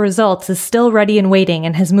 Protect the Results is still ready and waiting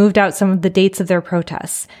and has moved out some of the dates of their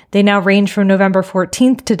protests. They now range from November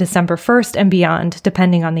 14th to December 1st and beyond,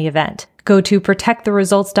 depending on the event. Go to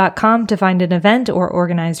protecttheresults.com to find an event or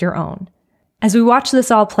organize your own. As we watch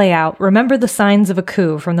this all play out, remember the signs of a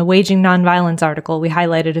coup from the Waging Nonviolence article we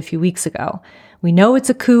highlighted a few weeks ago. We know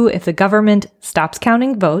it's a coup if the government stops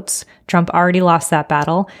counting votes, Trump already lost that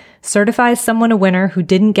battle, certifies someone a winner who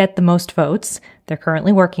didn't get the most votes, they're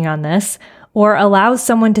currently working on this, or allows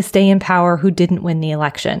someone to stay in power who didn't win the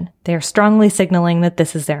election. They are strongly signaling that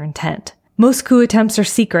this is their intent. Most coup attempts are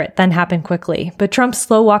secret, then happen quickly, but Trump's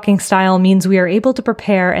slow-walking style means we are able to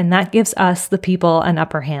prepare, and that gives us, the people, an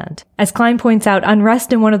upper hand. As Klein points out,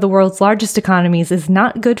 unrest in one of the world's largest economies is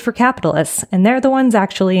not good for capitalists, and they're the ones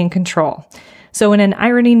actually in control. So in an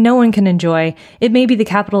irony no one can enjoy, it may be the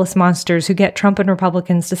capitalist monsters who get Trump and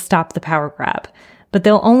Republicans to stop the power grab. But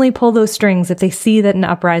they'll only pull those strings if they see that an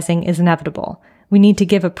uprising is inevitable. We need to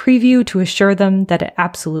give a preview to assure them that it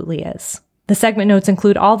absolutely is. The segment notes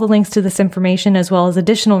include all the links to this information as well as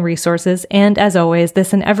additional resources, and as always,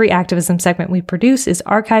 this and every activism segment we produce is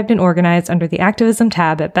archived and organized under the activism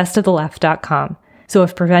tab at bestoftheleft.com. So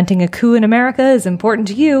if preventing a coup in America is important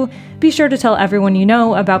to you, be sure to tell everyone you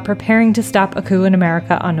know about preparing to stop a coup in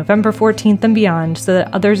America on November 14th and beyond so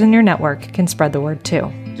that others in your network can spread the word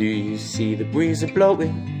too. Do you see the breeze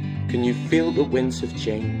blowing? Can you feel the winds have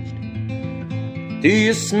changed? Do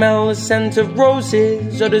you smell the scent of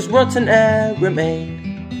roses, or does rotten air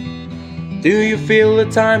remain? Do you feel the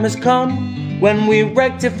time has come when we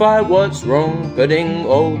rectify what's wrong, putting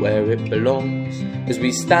all where it belongs as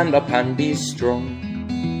we stand up and be strong?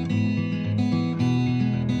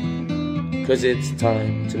 'Cause it's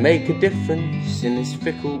time to make a difference in this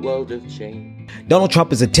fickle world of change. Donald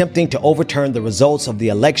Trump is attempting to overturn the results of the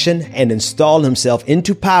election and install himself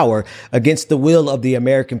into power against the will of the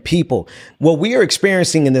American people. What we are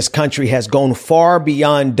experiencing in this country has gone far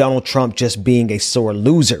beyond Donald Trump just being a sore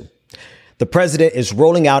loser. The president is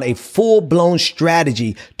rolling out a full-blown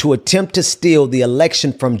strategy to attempt to steal the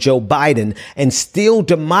election from Joe Biden and steal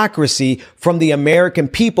democracy from the American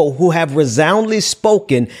people who have resoundingly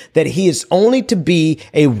spoken that he is only to be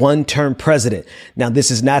a one-term president. Now, this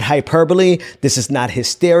is not hyperbole. This is not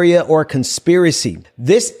hysteria or conspiracy.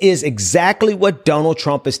 This is exactly what Donald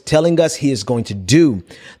Trump is telling us he is going to do.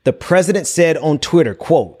 The president said on Twitter,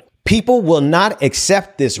 quote, "People will not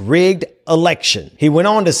accept this rigged election." He went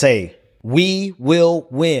on to say, "We will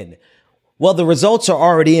win." Well, the results are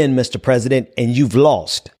already in, Mr. President, and you've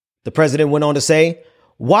lost. The president went on to say,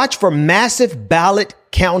 "Watch for massive ballot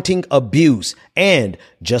counting abuse. And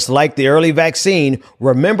just like the early vaccine,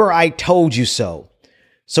 remember I told you so."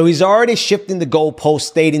 So he's already shifting the goalpost,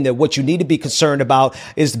 stating that what you need to be concerned about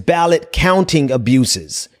is ballot counting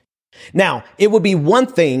abuses. Now, it would be one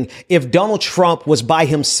thing if Donald Trump was by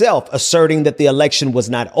himself asserting that the election was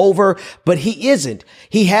not over, but he isn't.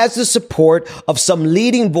 He has the support of some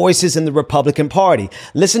leading voices in the Republican Party.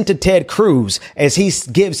 Listen to Ted Cruz as he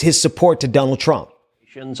gives his support to Donald Trump.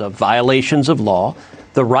 Of violations of law.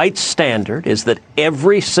 The right standard is that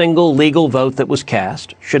every single legal vote that was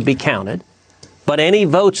cast should be counted. but any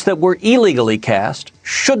votes that were illegally cast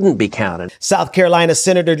shouldn't be counted. South Carolina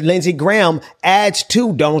Senator Lindsey Graham adds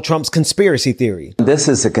to Donald Trump's conspiracy theory. This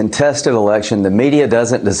is a contested election. The media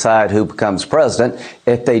doesn't decide who becomes president.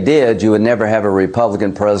 If they did, you would never have a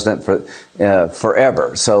Republican president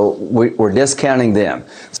forever. So we're discounting them.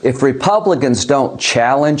 If Republicans don't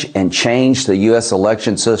challenge and change the U.S.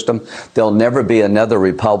 election system, there'll never be another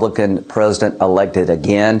Republican president elected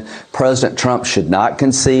again. President Trump should not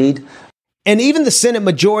concede. And even the Senate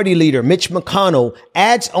Majority Leader, Mitch McConnell,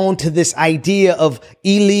 adds on to this idea of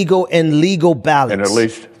illegal and legal ballots. In at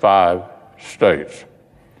least 5 states.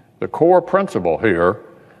 The core principle here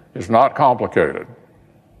is not complicated.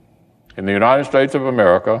 In the United States of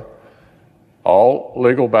America, all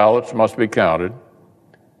legal ballots must be counted.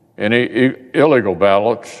 Any illegal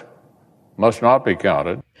ballots must not be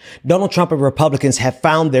counted. Donald Trump and Republicans have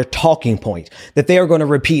found their talking point that they are going to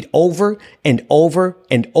repeat over and over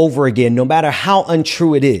and over again, no matter how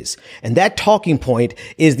untrue it is. And that talking point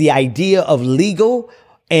is the idea of legal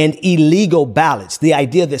and illegal ballots, the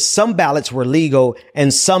idea that some ballots were legal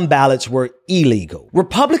and some ballots were illegal.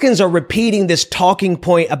 Republicans are repeating this talking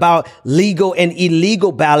point about legal and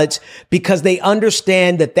illegal ballots because they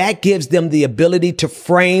understand that that gives them the ability to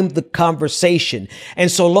frame the conversation. And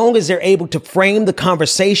so long as they're able to frame the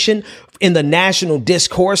conversation in the national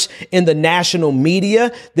discourse, in the national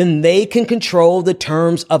media, then they can control the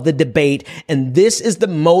terms of the debate. And this is the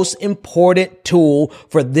most important tool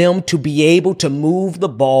for them to be able to move the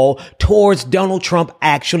ball towards Donald Trump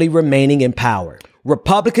actually remaining in power.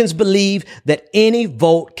 Republicans believe that any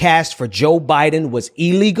vote cast for Joe Biden was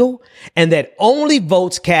illegal and that only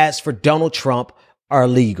votes cast for Donald Trump are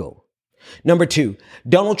legal. Number 2,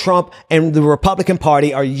 Donald Trump and the Republican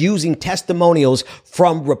Party are using testimonials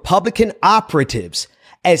from Republican operatives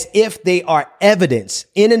as if they are evidence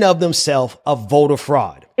in and of themselves of voter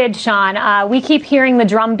fraud. Sean, we keep hearing the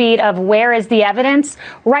drumbeat of where is the evidence?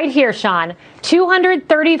 Right here, Sean,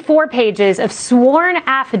 234 pages of sworn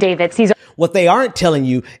affidavits. What they aren't telling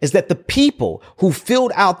you is that the people who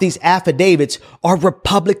filled out these affidavits are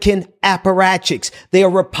Republican apparatchiks. They are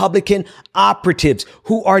Republican operatives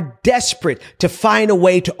who are desperate to find a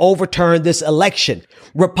way to overturn this election.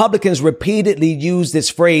 Republicans repeatedly use this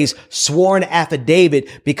phrase sworn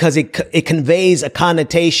affidavit because it conveys a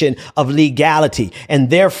connotation of legality, and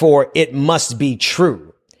therefore it must be true.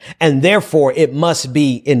 And therefore, it must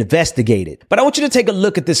be investigated. But I want you to take a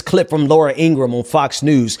look at this clip from Laura Ingraham on Fox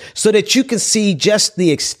News so that you can see just the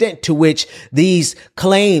extent to which these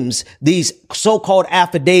claims, these so-called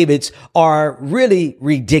affidavits, are really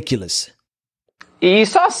ridiculous. You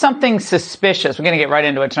saw something suspicious. We're going to get right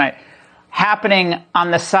into it tonight. Happening on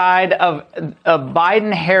the side of a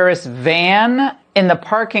Biden-Harris van in the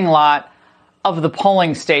parking lot of the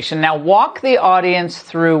polling station. Now, walk the audience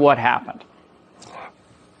through what happened.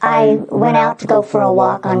 I went out to go for a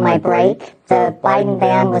walk on my break. The Biden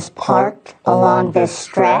van was parked along this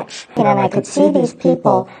stretch, and I could see these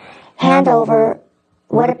people hand over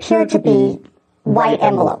what appeared to be white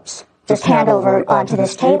envelopes. Just hand over onto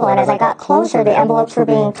this table. And as I got closer, the envelopes were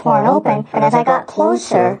being torn open. And as I got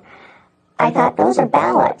closer, I thought, those are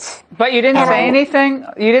ballots. But you didn't say anything?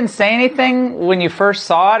 You didn't say anything when you first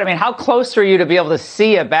saw it? I mean, how close are you to be able to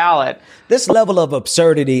see a ballot? This level of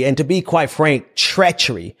absurdity, and to be quite frank,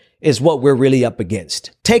 treachery, is what we're really up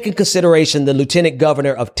against. Take in consideration the Lieutenant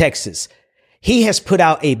Governor of Texas. He has put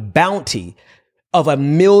out a bounty of $1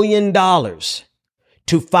 million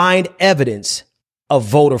to find evidence of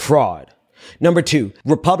voter fraud. Number 2,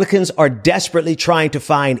 Republicans are desperately trying to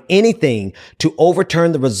find anything to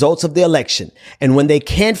overturn the results of the election. And when they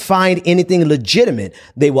can't find anything legitimate,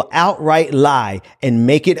 they will outright lie and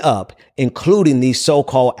make it up, including these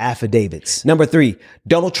so-called affidavits. Number 3,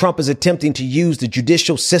 Donald Trump is attempting to use the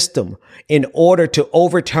judicial system in order to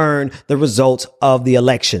overturn the results of the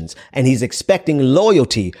elections. And he's expecting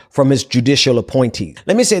loyalty from his judicial appointees.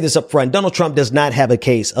 Let me say this up front. Donald Trump does not have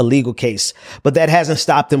a legal case, but that hasn't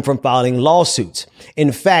stopped him from filing lawsuits.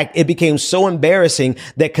 In fact, it became so embarrassing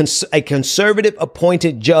that a conservative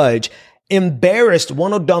appointed judge embarrassed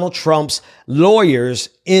one of Donald Trump's lawyers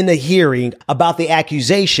in a hearing about the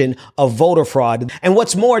accusation of voter fraud. And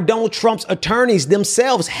what's more, Donald Trump's attorneys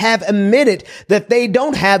themselves have admitted that they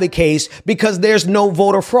don't have a case because there's no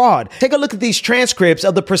voter fraud. Take a look at these transcripts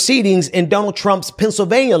of the proceedings in Donald Trump's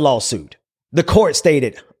Pennsylvania lawsuit. The court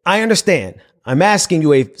stated, "I understand. I'm asking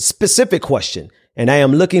you a specific question, and I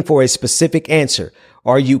am looking for a specific answer.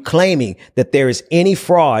 Are you claiming that there is any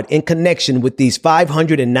fraud in connection with these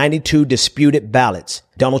 592 disputed ballots?"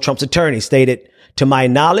 Donald Trump's attorney stated, "To my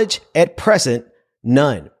knowledge, at present,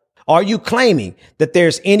 none." Are you claiming that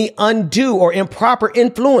there's any undue or improper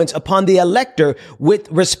influence upon the elector with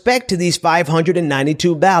respect to these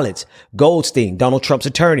 592 ballots? Goldstein, Donald Trump's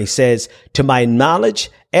attorney, says, to my knowledge,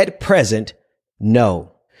 at present, no.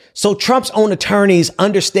 So Trump's own attorneys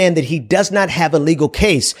understand that he does not have a legal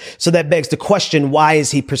case. So that begs the question, why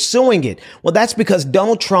is he pursuing it? Well, that's because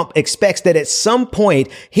Donald Trump expects that at some point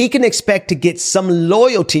he can expect to get some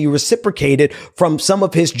loyalty reciprocated from some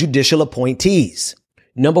of his judicial appointees.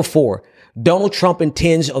 Number 4, Donald Trump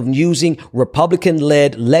intends on using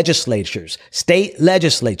Republican-led legislatures, state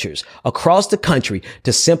legislatures across the country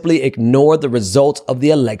to simply ignore the results of the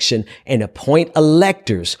election and appoint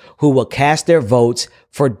electors who will cast their votes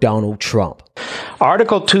for Donald Trump.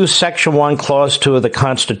 Article 2, Section 1, Clause 2 of the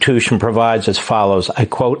Constitution provides as follows, I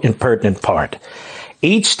quote in pertinent part,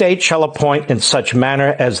 each state shall appoint in such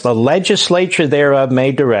manner as the legislature thereof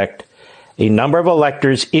may direct a number of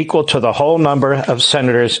electors equal to the whole number of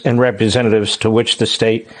senators and representatives to which the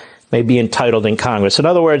state may be entitled in Congress. In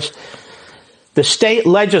other words, the state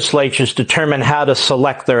legislatures determine how to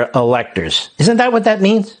select their electors. Isn't that what that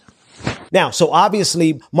means? Now, so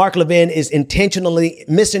obviously, Mark Levin is intentionally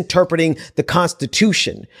misinterpreting the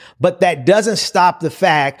Constitution, but that doesn't stop the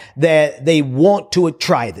fact that they want to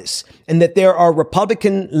try this and that there are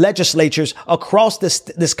Republican legislatures across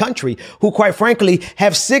this country who, quite frankly,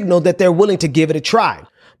 have signaled that they're willing to give it a try.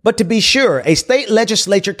 But to be sure, a state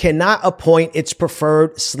legislature cannot appoint its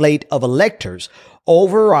preferred slate of electors,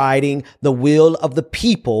 overriding the will of the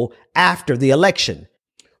people after the election.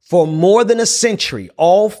 For more than a century,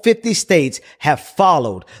 all 50 states have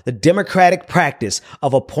followed the Democratic practice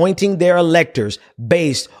of appointing their electors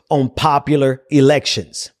based on popular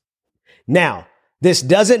elections. Now, this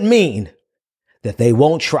doesn't mean that they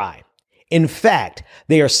won't try. In fact,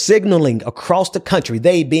 they are signaling across the country,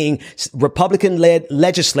 they being Republican-led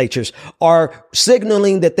legislatures, are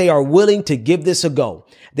signaling that they are willing to give this a go.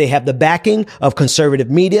 They have the backing of conservative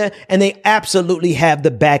media, and they absolutely have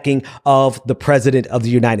the backing of the President of the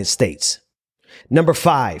United States. Number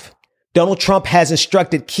 5, Donald Trump has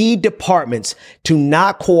instructed key departments to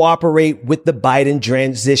not cooperate with the Biden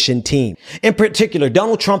transition team. In particular,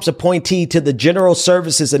 Donald Trump's appointee to the General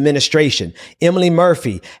Services Administration, Emily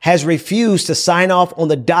Murphy, has refused to sign off on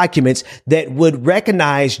the documents that would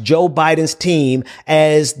recognize Joe Biden's team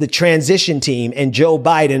as the transition team and Joe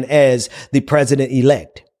Biden as the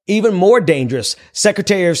president-elect. Even more dangerous,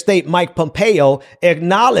 Secretary of State Mike Pompeo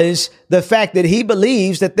acknowledged the fact that he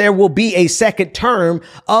believes that there will be a second term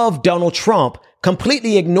of Donald Trump,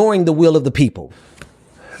 completely ignoring the will of the people.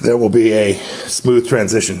 There will be a smooth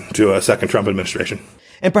transition to a second Trump administration.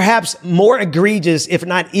 And perhaps more egregious, if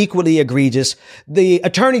not equally egregious, the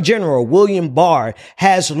Attorney General, William Barr,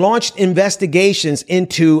 has launched investigations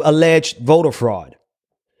into alleged voter fraud.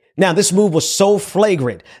 Now, this move was so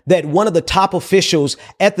flagrant that one of the top officials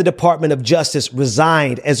at the Department of Justice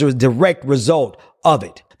resigned as a direct result of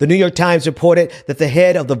it. The New York Times reported that the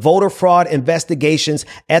head of the voter fraud investigations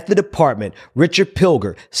at the department, Richard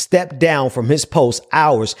Pilger, stepped down from his post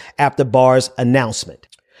hours after Barr's announcement.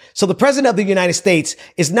 So the president of the United States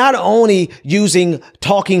is not only using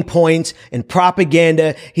talking points and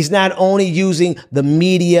propaganda. He's not only using the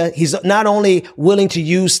media. He's not only willing to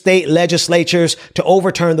use state legislatures to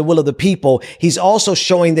overturn the will of the people. He's also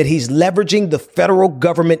showing that he's leveraging the federal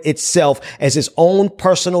government itself as his own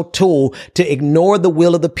personal tool to ignore the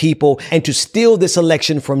will of the people and to steal this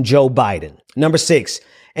election from Joe Biden. Number 6.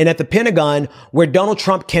 And at the Pentagon, where Donald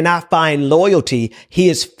Trump cannot find loyalty, he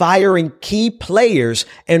is firing key players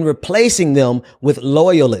and replacing them with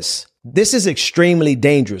loyalists. This is extremely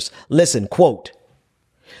dangerous. Listen, quote,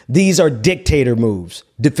 "These are dictator moves,"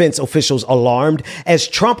 defense officials alarmed as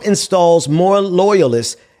Trump installs more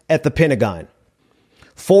loyalists at the Pentagon.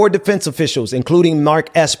 4 defense officials, including Mark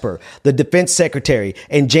Esper, the defense secretary,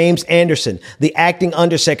 and James Anderson, the acting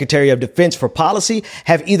undersecretary of defense for policy,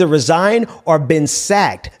 have either resigned or been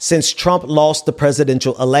sacked since Trump lost the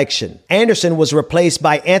presidential election. Anderson was replaced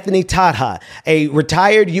by Anthony Tadha, a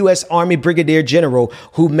retired U.S. Army brigadier general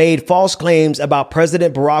who made false claims about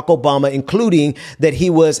President Barack Obama, including that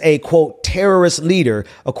he was a, quote, terrorist leader,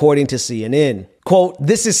 according to CNN. Quote,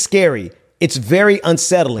 "This is scary. It's very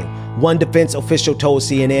unsettling," one defense official told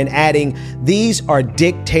CNN, adding, "These are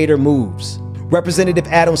dictator moves." Representative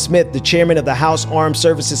Adam Smith, the chairman of the House Armed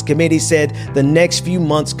Services Committee, said the next few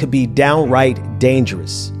months could be downright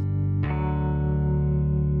dangerous.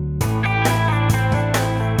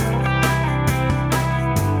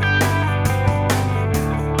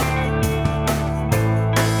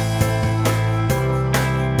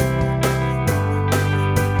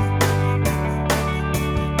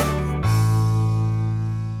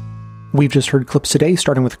 We've just heard clips today,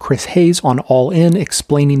 starting with Chris Hayes on All In,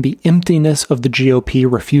 explaining the emptiness of the GOP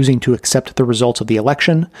refusing to accept the results of the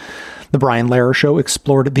election. The Brian Lehrer Show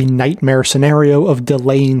explored the nightmare scenario of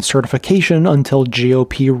delaying certification until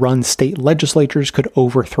GOP-run state legislatures could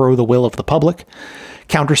overthrow the will of the public.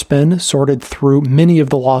 Counterspin sorted through many of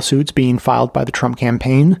the lawsuits being filed by the Trump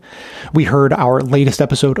campaign. We heard our latest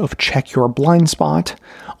episode of Check Your Blind Spot.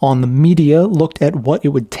 On the Media looked at what it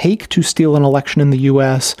would take to steal an election in the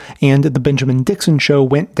U.S., and the Benjamin Dixon Show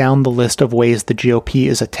went down the list of ways the GOP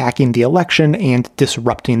is attacking the election and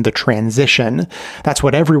disrupting the transition. That's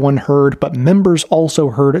what everyone heard, but members also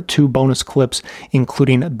heard 2 bonus clips,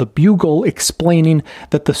 including The Bugle explaining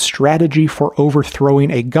that the strategy for overthrowing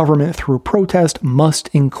a government through protest must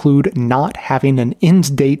include not having an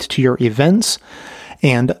end date to your events.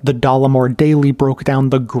 And the Dollamore Daily broke down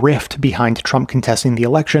the grift behind Trump contesting the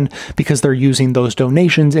election because they're using those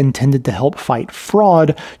donations intended to help fight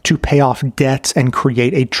fraud to pay off debts and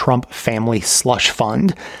create a Trump family slush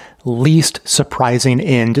fund. Least surprising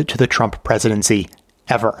end to the Trump presidency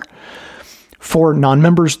ever. For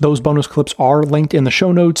non-members, those bonus clips are linked in the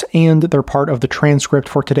show notes, and they're part of the transcript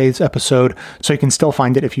for today's episode, so you can still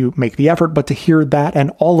find it if you make the effort. But to hear that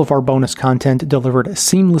and all of our bonus content delivered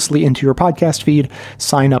seamlessly into your podcast feed,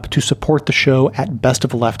 sign up to support the show at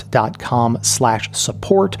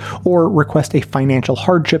bestoftheleft.com/support, or request a financial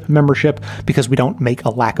hardship membership, because we don't make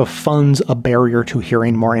a lack of funds a barrier to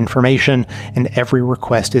hearing more information, and every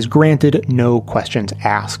request is granted, no questions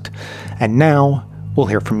asked. And now, we'll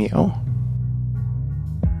hear from you.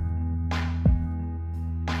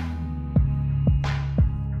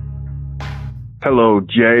 Hello,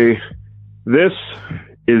 Jay. This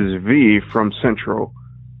is V from Central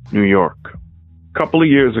New York. A couple of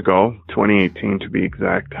years ago, 2018 to be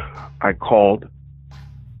exact, I called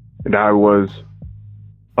and I was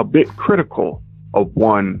a bit critical of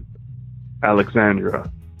one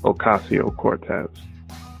Alexandria Ocasio-Cortez.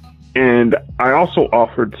 And I also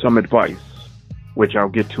offered some advice, which I'll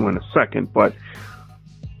get to in a second, but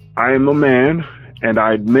I am a man and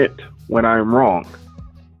I admit when I am wrong.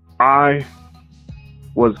 I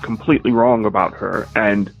was completely wrong about her,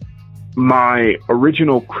 and my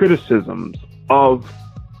original criticisms of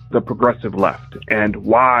the progressive left and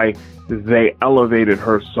why they elevated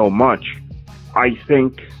her so much, I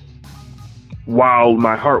think while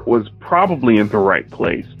my heart was probably in the right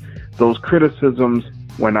place, those criticisms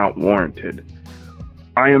were not warranted.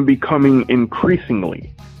 I am becoming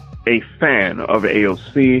increasingly a fan of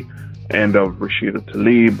AOC and of Rashida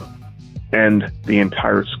Tlaib and the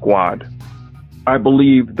entire squad. I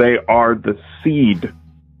believe they are the seed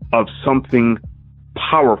of something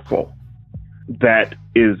powerful that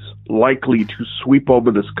is likely to sweep over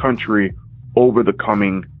this country over the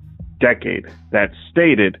coming decade. That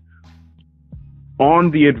stated, on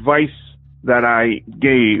the advice that I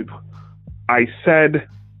gave, I said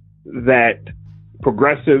that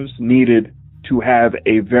progressives needed to have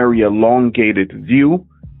a very elongated view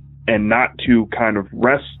and not to kind of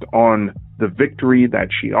rest on the victory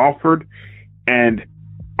that she offered. And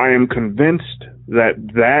I am convinced that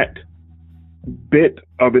that bit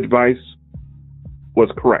of advice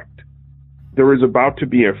was correct. There is about to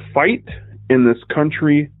be a fight in this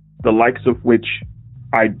country, the likes of which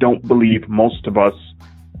I don't believe most of us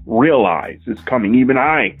realize is coming. Even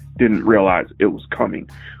I didn't realize it was coming.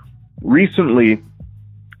 Recently,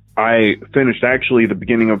 I finished, actually, the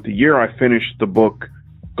beginning of the year, I finished the book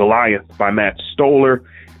Goliath by Matt Stoller.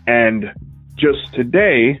 And just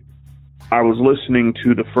today, I was listening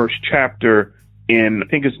to the first chapter in, I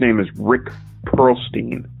think his name is Rick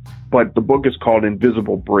Perlstein, but the book is called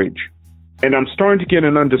Invisible Bridge. And I'm starting to get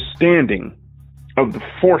an understanding of the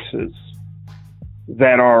forces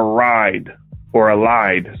that are allied,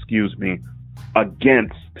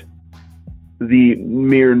 against the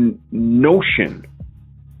mere notion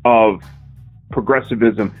of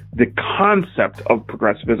progressivism, the concept of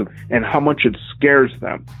progressivism, and how much it scares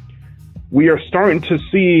them. We are starting to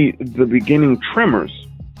see the beginning tremors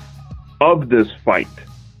of this fight.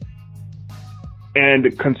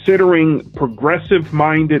 And considering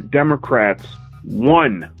progressive-minded Democrats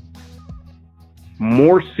won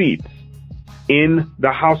more seats in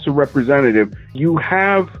the House of Representatives, you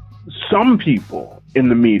have some people in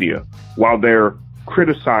the media, while they're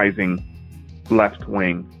criticizing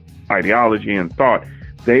left-wing ideology and thought,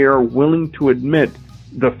 they are willing to admit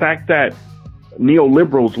the fact that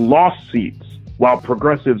neoliberals lost seats while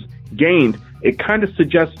progressives gained. It kind of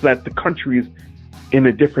suggests that the country is in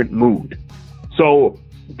a different mood. So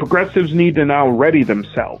progressives need to now ready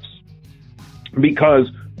themselves, because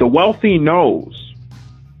the wealthy knows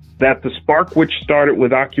that the spark which started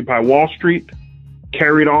with Occupy Wall Street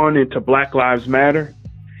carried on into Black Lives Matter,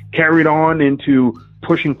 carried on into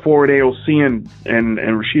pushing forward AOC and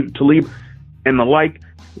Rashida Tlaib and the like,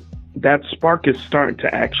 that spark is starting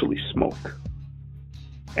to actually smoke.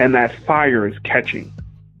 And that fire is catching.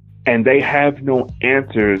 And they have no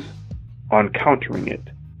answers on countering it.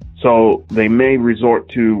 So they may resort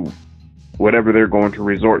to whatever they're going to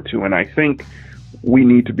resort to. And I think we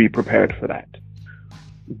need to be prepared for that.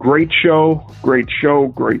 Great show, great show,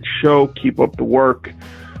 great show. Keep up the work.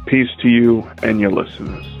 Peace to you and your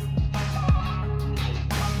listeners.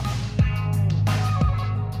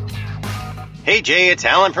 Hey Jay, it's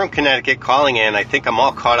Alan from Connecticut calling in. I think I'm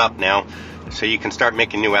all caught up now, so you can start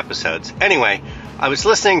making new episodes. Anyway, I was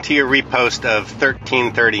listening to your repost of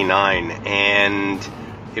 1339, and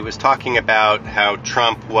it was talking about how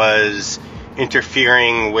Trump was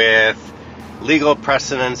interfering with legal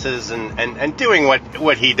precedences and doing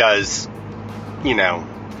what he does,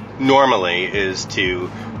 normally, is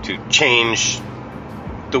to change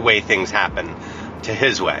the way things happen to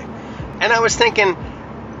his way. And I was thinking,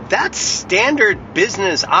 that's standard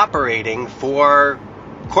business operating for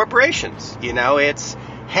corporations. It's,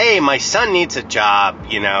 hey, my son needs a job.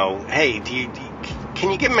 Hey,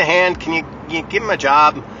 can you give him a hand? Can you give him a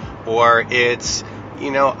job? Or it's,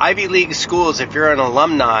 Ivy League schools. If you're an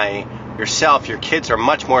alumni yourself, your kids are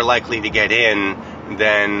much more likely to get in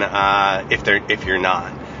than if you're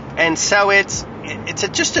not. And so it's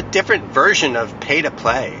just a different version of pay to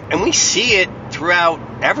play, and we see it throughout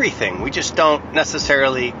everything. We just don't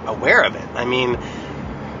necessarily aware of it. I mean,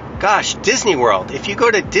 gosh, Disney World. If you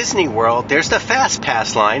go to Disney World, there's the Fast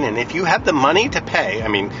Pass line, and if you have the money to pay, I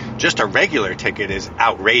mean, just a regular ticket is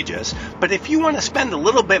outrageous, but if you want to spend a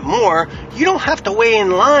little bit more, you don't have to wait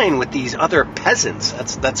in line with these other peasants.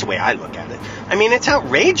 That's the way I look at it. I mean, it's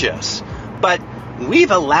outrageous, but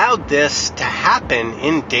we've allowed this to happen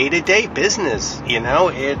in day-to-day business.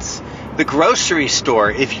 It's the grocery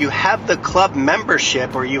store. If you have the club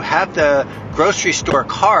membership or you have the grocery store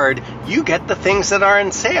card, you get the things that are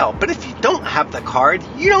on sale. But if you don't have the card,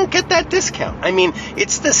 you don't get that discount. I mean,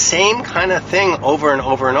 it's the same kind of thing over and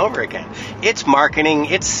over and over again. It's marketing,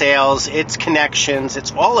 it's sales, it's connections,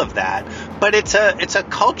 it's all of that. But it's a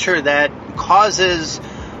culture that causes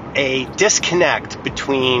a disconnect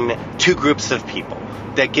between two groups of people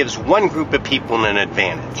that gives one group of people an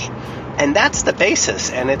advantage. And that's the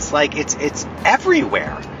basis, and it's like it's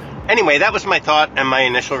everywhere. Anyway, that was my thought and my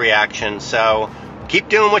initial reaction. So keep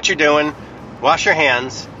doing what you're doing, wash your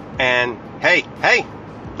hands, and hey,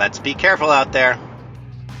 let's be careful out there.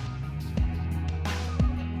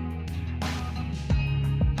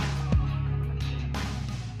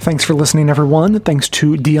 Thanks for listening, everyone. Thanks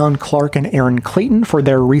to Dion Clark and Aaron Clayton for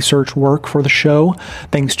their research work for the show.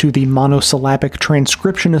 Thanks to the monosyllabic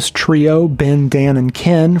transcriptionist trio, Ben, Dan, and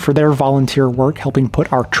Ken, for their volunteer work helping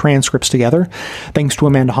put our transcripts together. Thanks to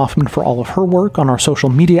Amanda Hoffman for all of her work on our social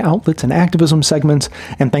media outlets and activism segments.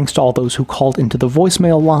 And thanks to all those who called into the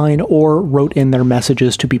voicemail line or wrote in their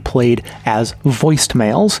messages to be played as voiced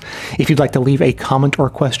mails. If you'd like to leave a comment or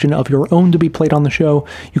question of your own to be played on the show,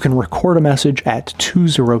 you can record a message at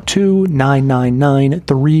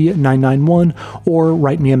 202-999-3991 or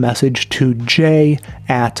write me a message to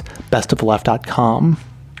j@bestoftheleft.com.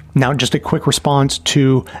 Now, just a quick response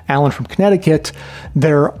to Alan from Connecticut.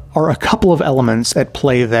 There are a couple of elements at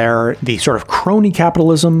play there. The sort of crony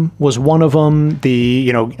capitalism was one of them.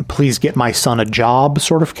 The, please get my son a job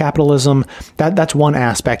sort of capitalism. That's one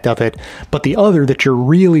aspect of it. But the other that you're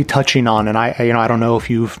really touching on, and I don't know if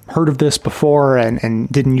you've heard of this before and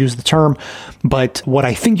didn't use the term, but what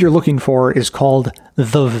I think you're looking for is called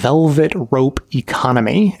the velvet rope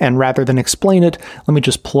economy. And rather than explain it, let me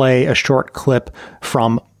just play a short clip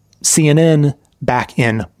from CNN back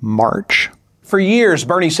in March. For years,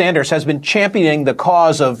 Bernie Sanders has been championing the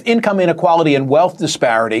cause of income inequality and wealth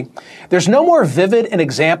disparity. There's no more vivid an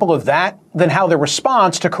example of that than how the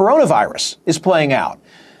response to coronavirus is playing out.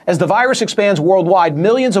 As the virus expands worldwide,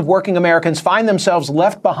 millions of working Americans find themselves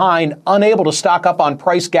left behind, unable to stock up on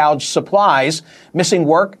price-gouged supplies, missing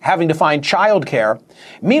work, having to find childcare.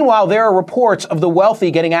 Meanwhile, there are reports of the wealthy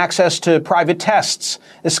getting access to private tests,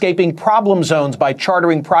 escaping problem zones by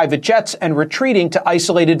chartering private jets and retreating to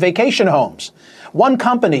isolated vacation homes. One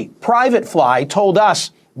company, Private Fly, told us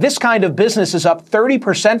this kind of business is up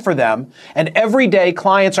 30% for them, and every day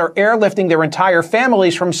clients are airlifting their entire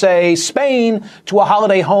families from, say, Spain to a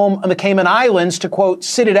holiday home on the Cayman Islands to, quote,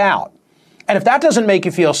 sit it out. And if that doesn't make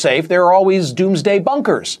you feel safe, there are always doomsday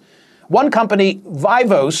bunkers. One company,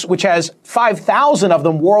 Vivos, which has 5,000 of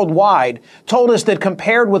them worldwide, told us that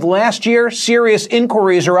compared with last year, serious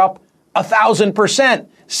inquiries are up 1,000%.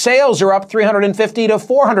 Sales are up 350 to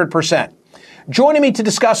 400%. Joining me to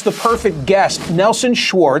discuss the perfect guest, Nelson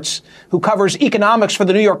Schwartz, who covers economics for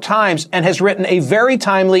the New York Times and has written a very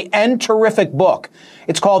timely and terrific book.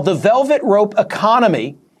 It's called The Velvet Rope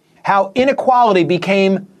Economy: How Inequality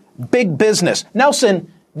Became Big Business.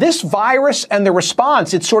 Nelson, this virus and the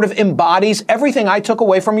response, it sort of embodies everything I took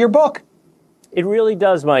away from your book. It really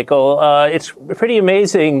does, Michael. It's pretty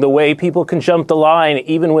amazing the way people can jump the line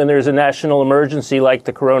even when there's a national emergency like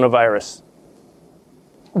the coronavirus.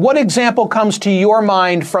 What example comes to your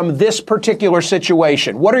mind from this particular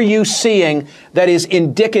situation? What are you seeing that is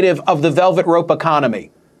indicative of the velvet rope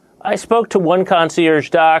economy? I spoke to one concierge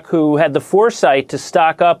doc who had the foresight to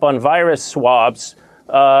stock up on virus swabs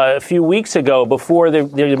a few weeks ago before the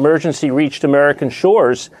emergency reached American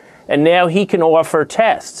shores. And now he can offer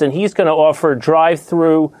tests, and he's going to offer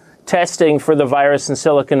drive-through testing for the virus in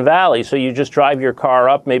Silicon Valley. So you just drive your car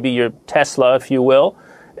up, maybe your Tesla, if you will,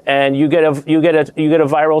 and you get a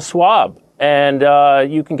viral swab, and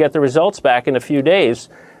you can get the results back in a few days.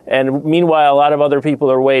 And meanwhile, a lot of other people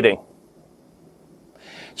are waiting.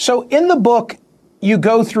 So in the book, you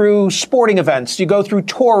go through sporting events, you go through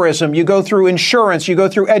tourism, you go through insurance, you go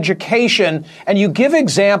through education, and you give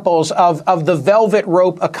examples of the velvet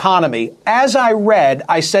rope economy. As I read,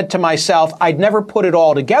 I said to myself, I'd never put it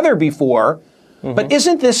all together before, but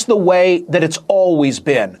isn't this the way that it's always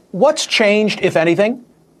been? What's changed, if anything?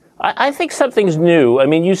 I think something's new. I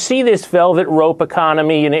mean, you see this velvet rope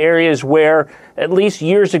economy in areas where, at least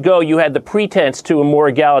years ago, you had the pretense to a more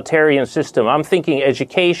egalitarian system. I'm thinking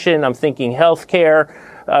education. I'm thinking healthcare.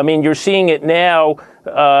 I mean, you're seeing it now.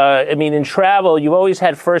 In travel, you always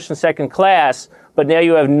had first and second class, but now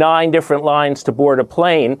you have 9 different lines to board a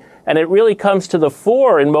plane. And it really comes to the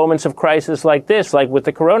fore in moments of crisis like this, like with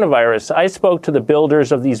the coronavirus. I spoke to the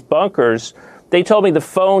builders of these bunkers. They told me the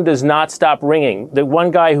phone does not stop ringing. The one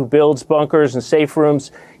guy who builds bunkers and safe rooms,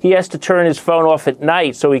 he has to turn his phone off at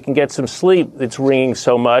night so he can get some sleep. It's ringing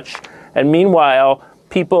so much. And meanwhile,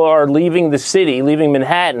 people are leaving the city, leaving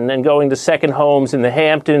Manhattan, and going to second homes in the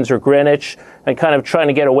Hamptons or Greenwich and kind of trying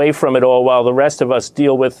to get away from it all while the rest of us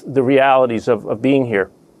deal with the realities of being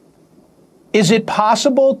here. Is it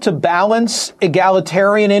possible to balance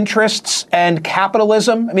egalitarian interests and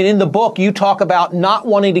capitalism? I mean, in the book, you talk about not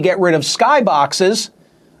wanting to get rid of skyboxes,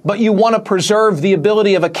 but you want to preserve the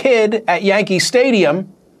ability of a kid at Yankee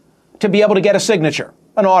Stadium to be able to get a signature,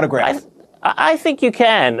 an autograph. I think you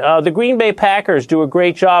can. The Green Bay Packers do a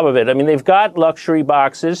great job of it. I mean, they've got luxury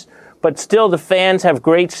boxes, but still the fans have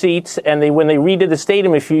great seats. And when they redid the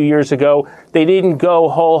stadium a few years ago, they didn't go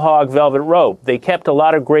whole hog velvet rope. They kept a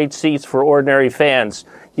lot of great seats for ordinary fans.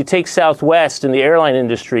 You take Southwest in the airline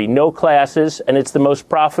industry, no classes, and it's the most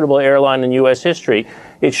profitable airline in U.S. history.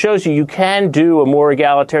 It shows you can do a more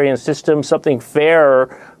egalitarian system, something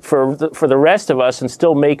fairer for the rest of us, and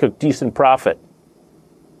still make a decent profit.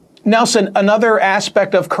 Nelson, another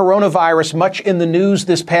aspect of coronavirus much in the news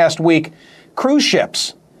this past week, cruise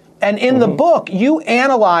ships. And in the book, you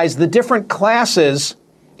analyze the different classes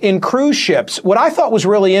in cruise ships. What I thought was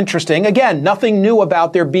really interesting, again, nothing new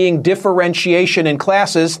about there being differentiation in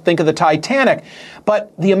classes, think of the Titanic,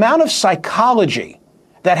 but the amount of psychology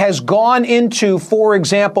that has gone into, for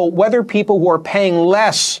example, whether people who are paying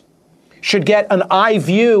less should get an eye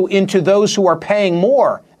view into those who are paying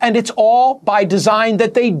more. And it's all by design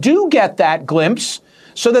that they do get that glimpse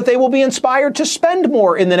so that they will be inspired to spend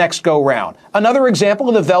more in the next go-round. Another example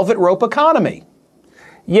of the velvet rope economy.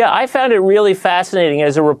 Yeah, I found it really fascinating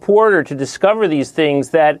as a reporter to discover these things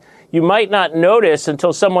that you might not notice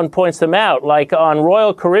until someone points them out. Like on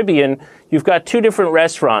Royal Caribbean, you've got 2 different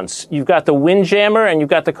restaurants. You've got the Windjammer and you've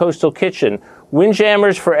got the Coastal Kitchen.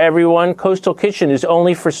 Windjammer's for everyone. Coastal Kitchen is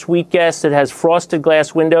only for suite guests. It has frosted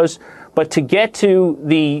glass windows. But to get to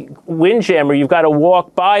the Windjammer, you've got to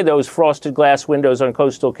walk by those frosted glass windows on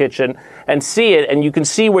Coastal Kitchen and see it, and you can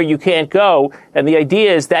see where you can't go. And the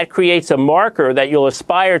idea is that creates a marker that you'll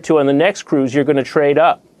aspire to on the next cruise you're going to trade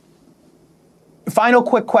up. Final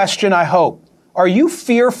quick question, I hope. Are you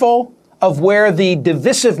fearful of where the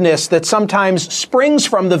divisiveness that sometimes springs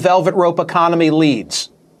from the velvet rope economy leads?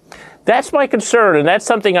 That's my concern, and that's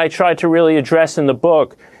something I try to really address in the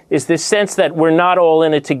book, is this sense that we're not all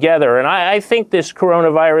in it together. And I think this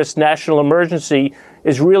coronavirus national emergency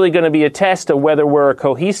is really going to be a test of whether we're a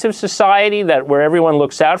cohesive society, that where everyone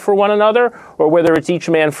looks out for one another, or whether it's each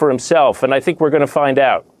man for himself. And I think we're going to find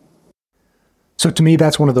out. So to me,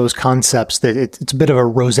 that's one of those concepts that it's a bit of a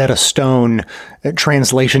Rosetta Stone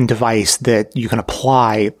translation device that you can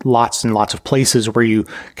apply lots and lots of places where you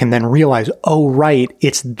can then realize, oh, right,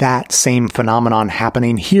 it's that same phenomenon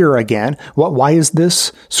happening here again. Why is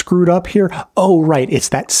this screwed up here? Oh, right, it's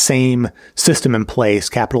that same system in place.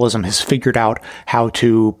 Capitalism has figured out how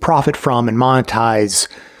to profit from and monetize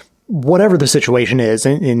whatever the situation is.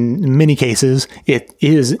 In many cases, it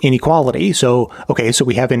is inequality. So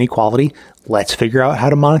we have inequality. Let's figure out how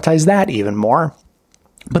to monetize that even more.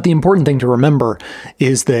 But the important thing to remember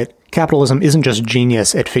is that capitalism isn't just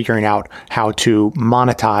genius at figuring out how to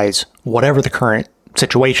monetize whatever the current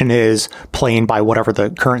situation is, playing by whatever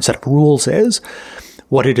the current set of rules is.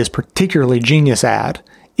 What it is particularly genius at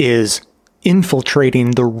is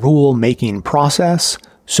infiltrating the rule-making process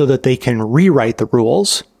so that they can rewrite the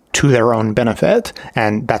rules to their own benefit,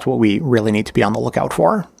 and that's what we really need to be on the lookout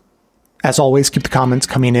for. As always, keep the comments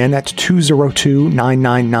coming in at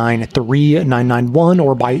 202-999-3991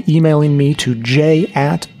 or by emailing me to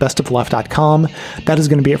j@bestofleft.com. That is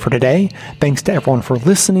going to be it for today. Thanks to everyone for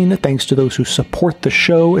listening. Thanks to those who support the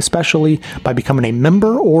show, especially by becoming a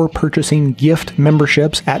member or purchasing gift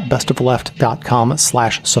memberships at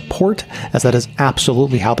bestofleft.com/support, as that is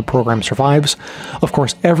absolutely how the program survives. Of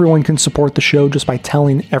course, everyone can support the show just by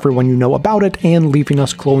telling everyone you know about it and leaving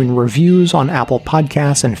us glowing reviews on Apple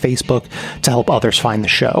Podcasts and Facebook to help others find the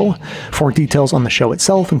show. For details on the show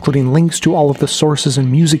itself, including links to all of the sources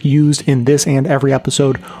and music used in this and every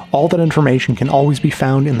episode, all that information can always be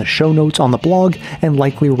found in the show notes on the blog and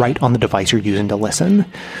likely right on the device you're using to listen.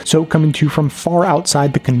 So, coming to you from far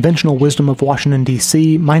outside the conventional wisdom of Washington,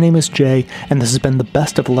 D.C., my name is Jay, and this has been the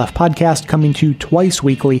Best of the Left podcast, coming to you twice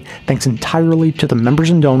weekly, thanks entirely to the members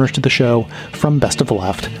and donors to the show from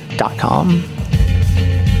bestoftheleft.com.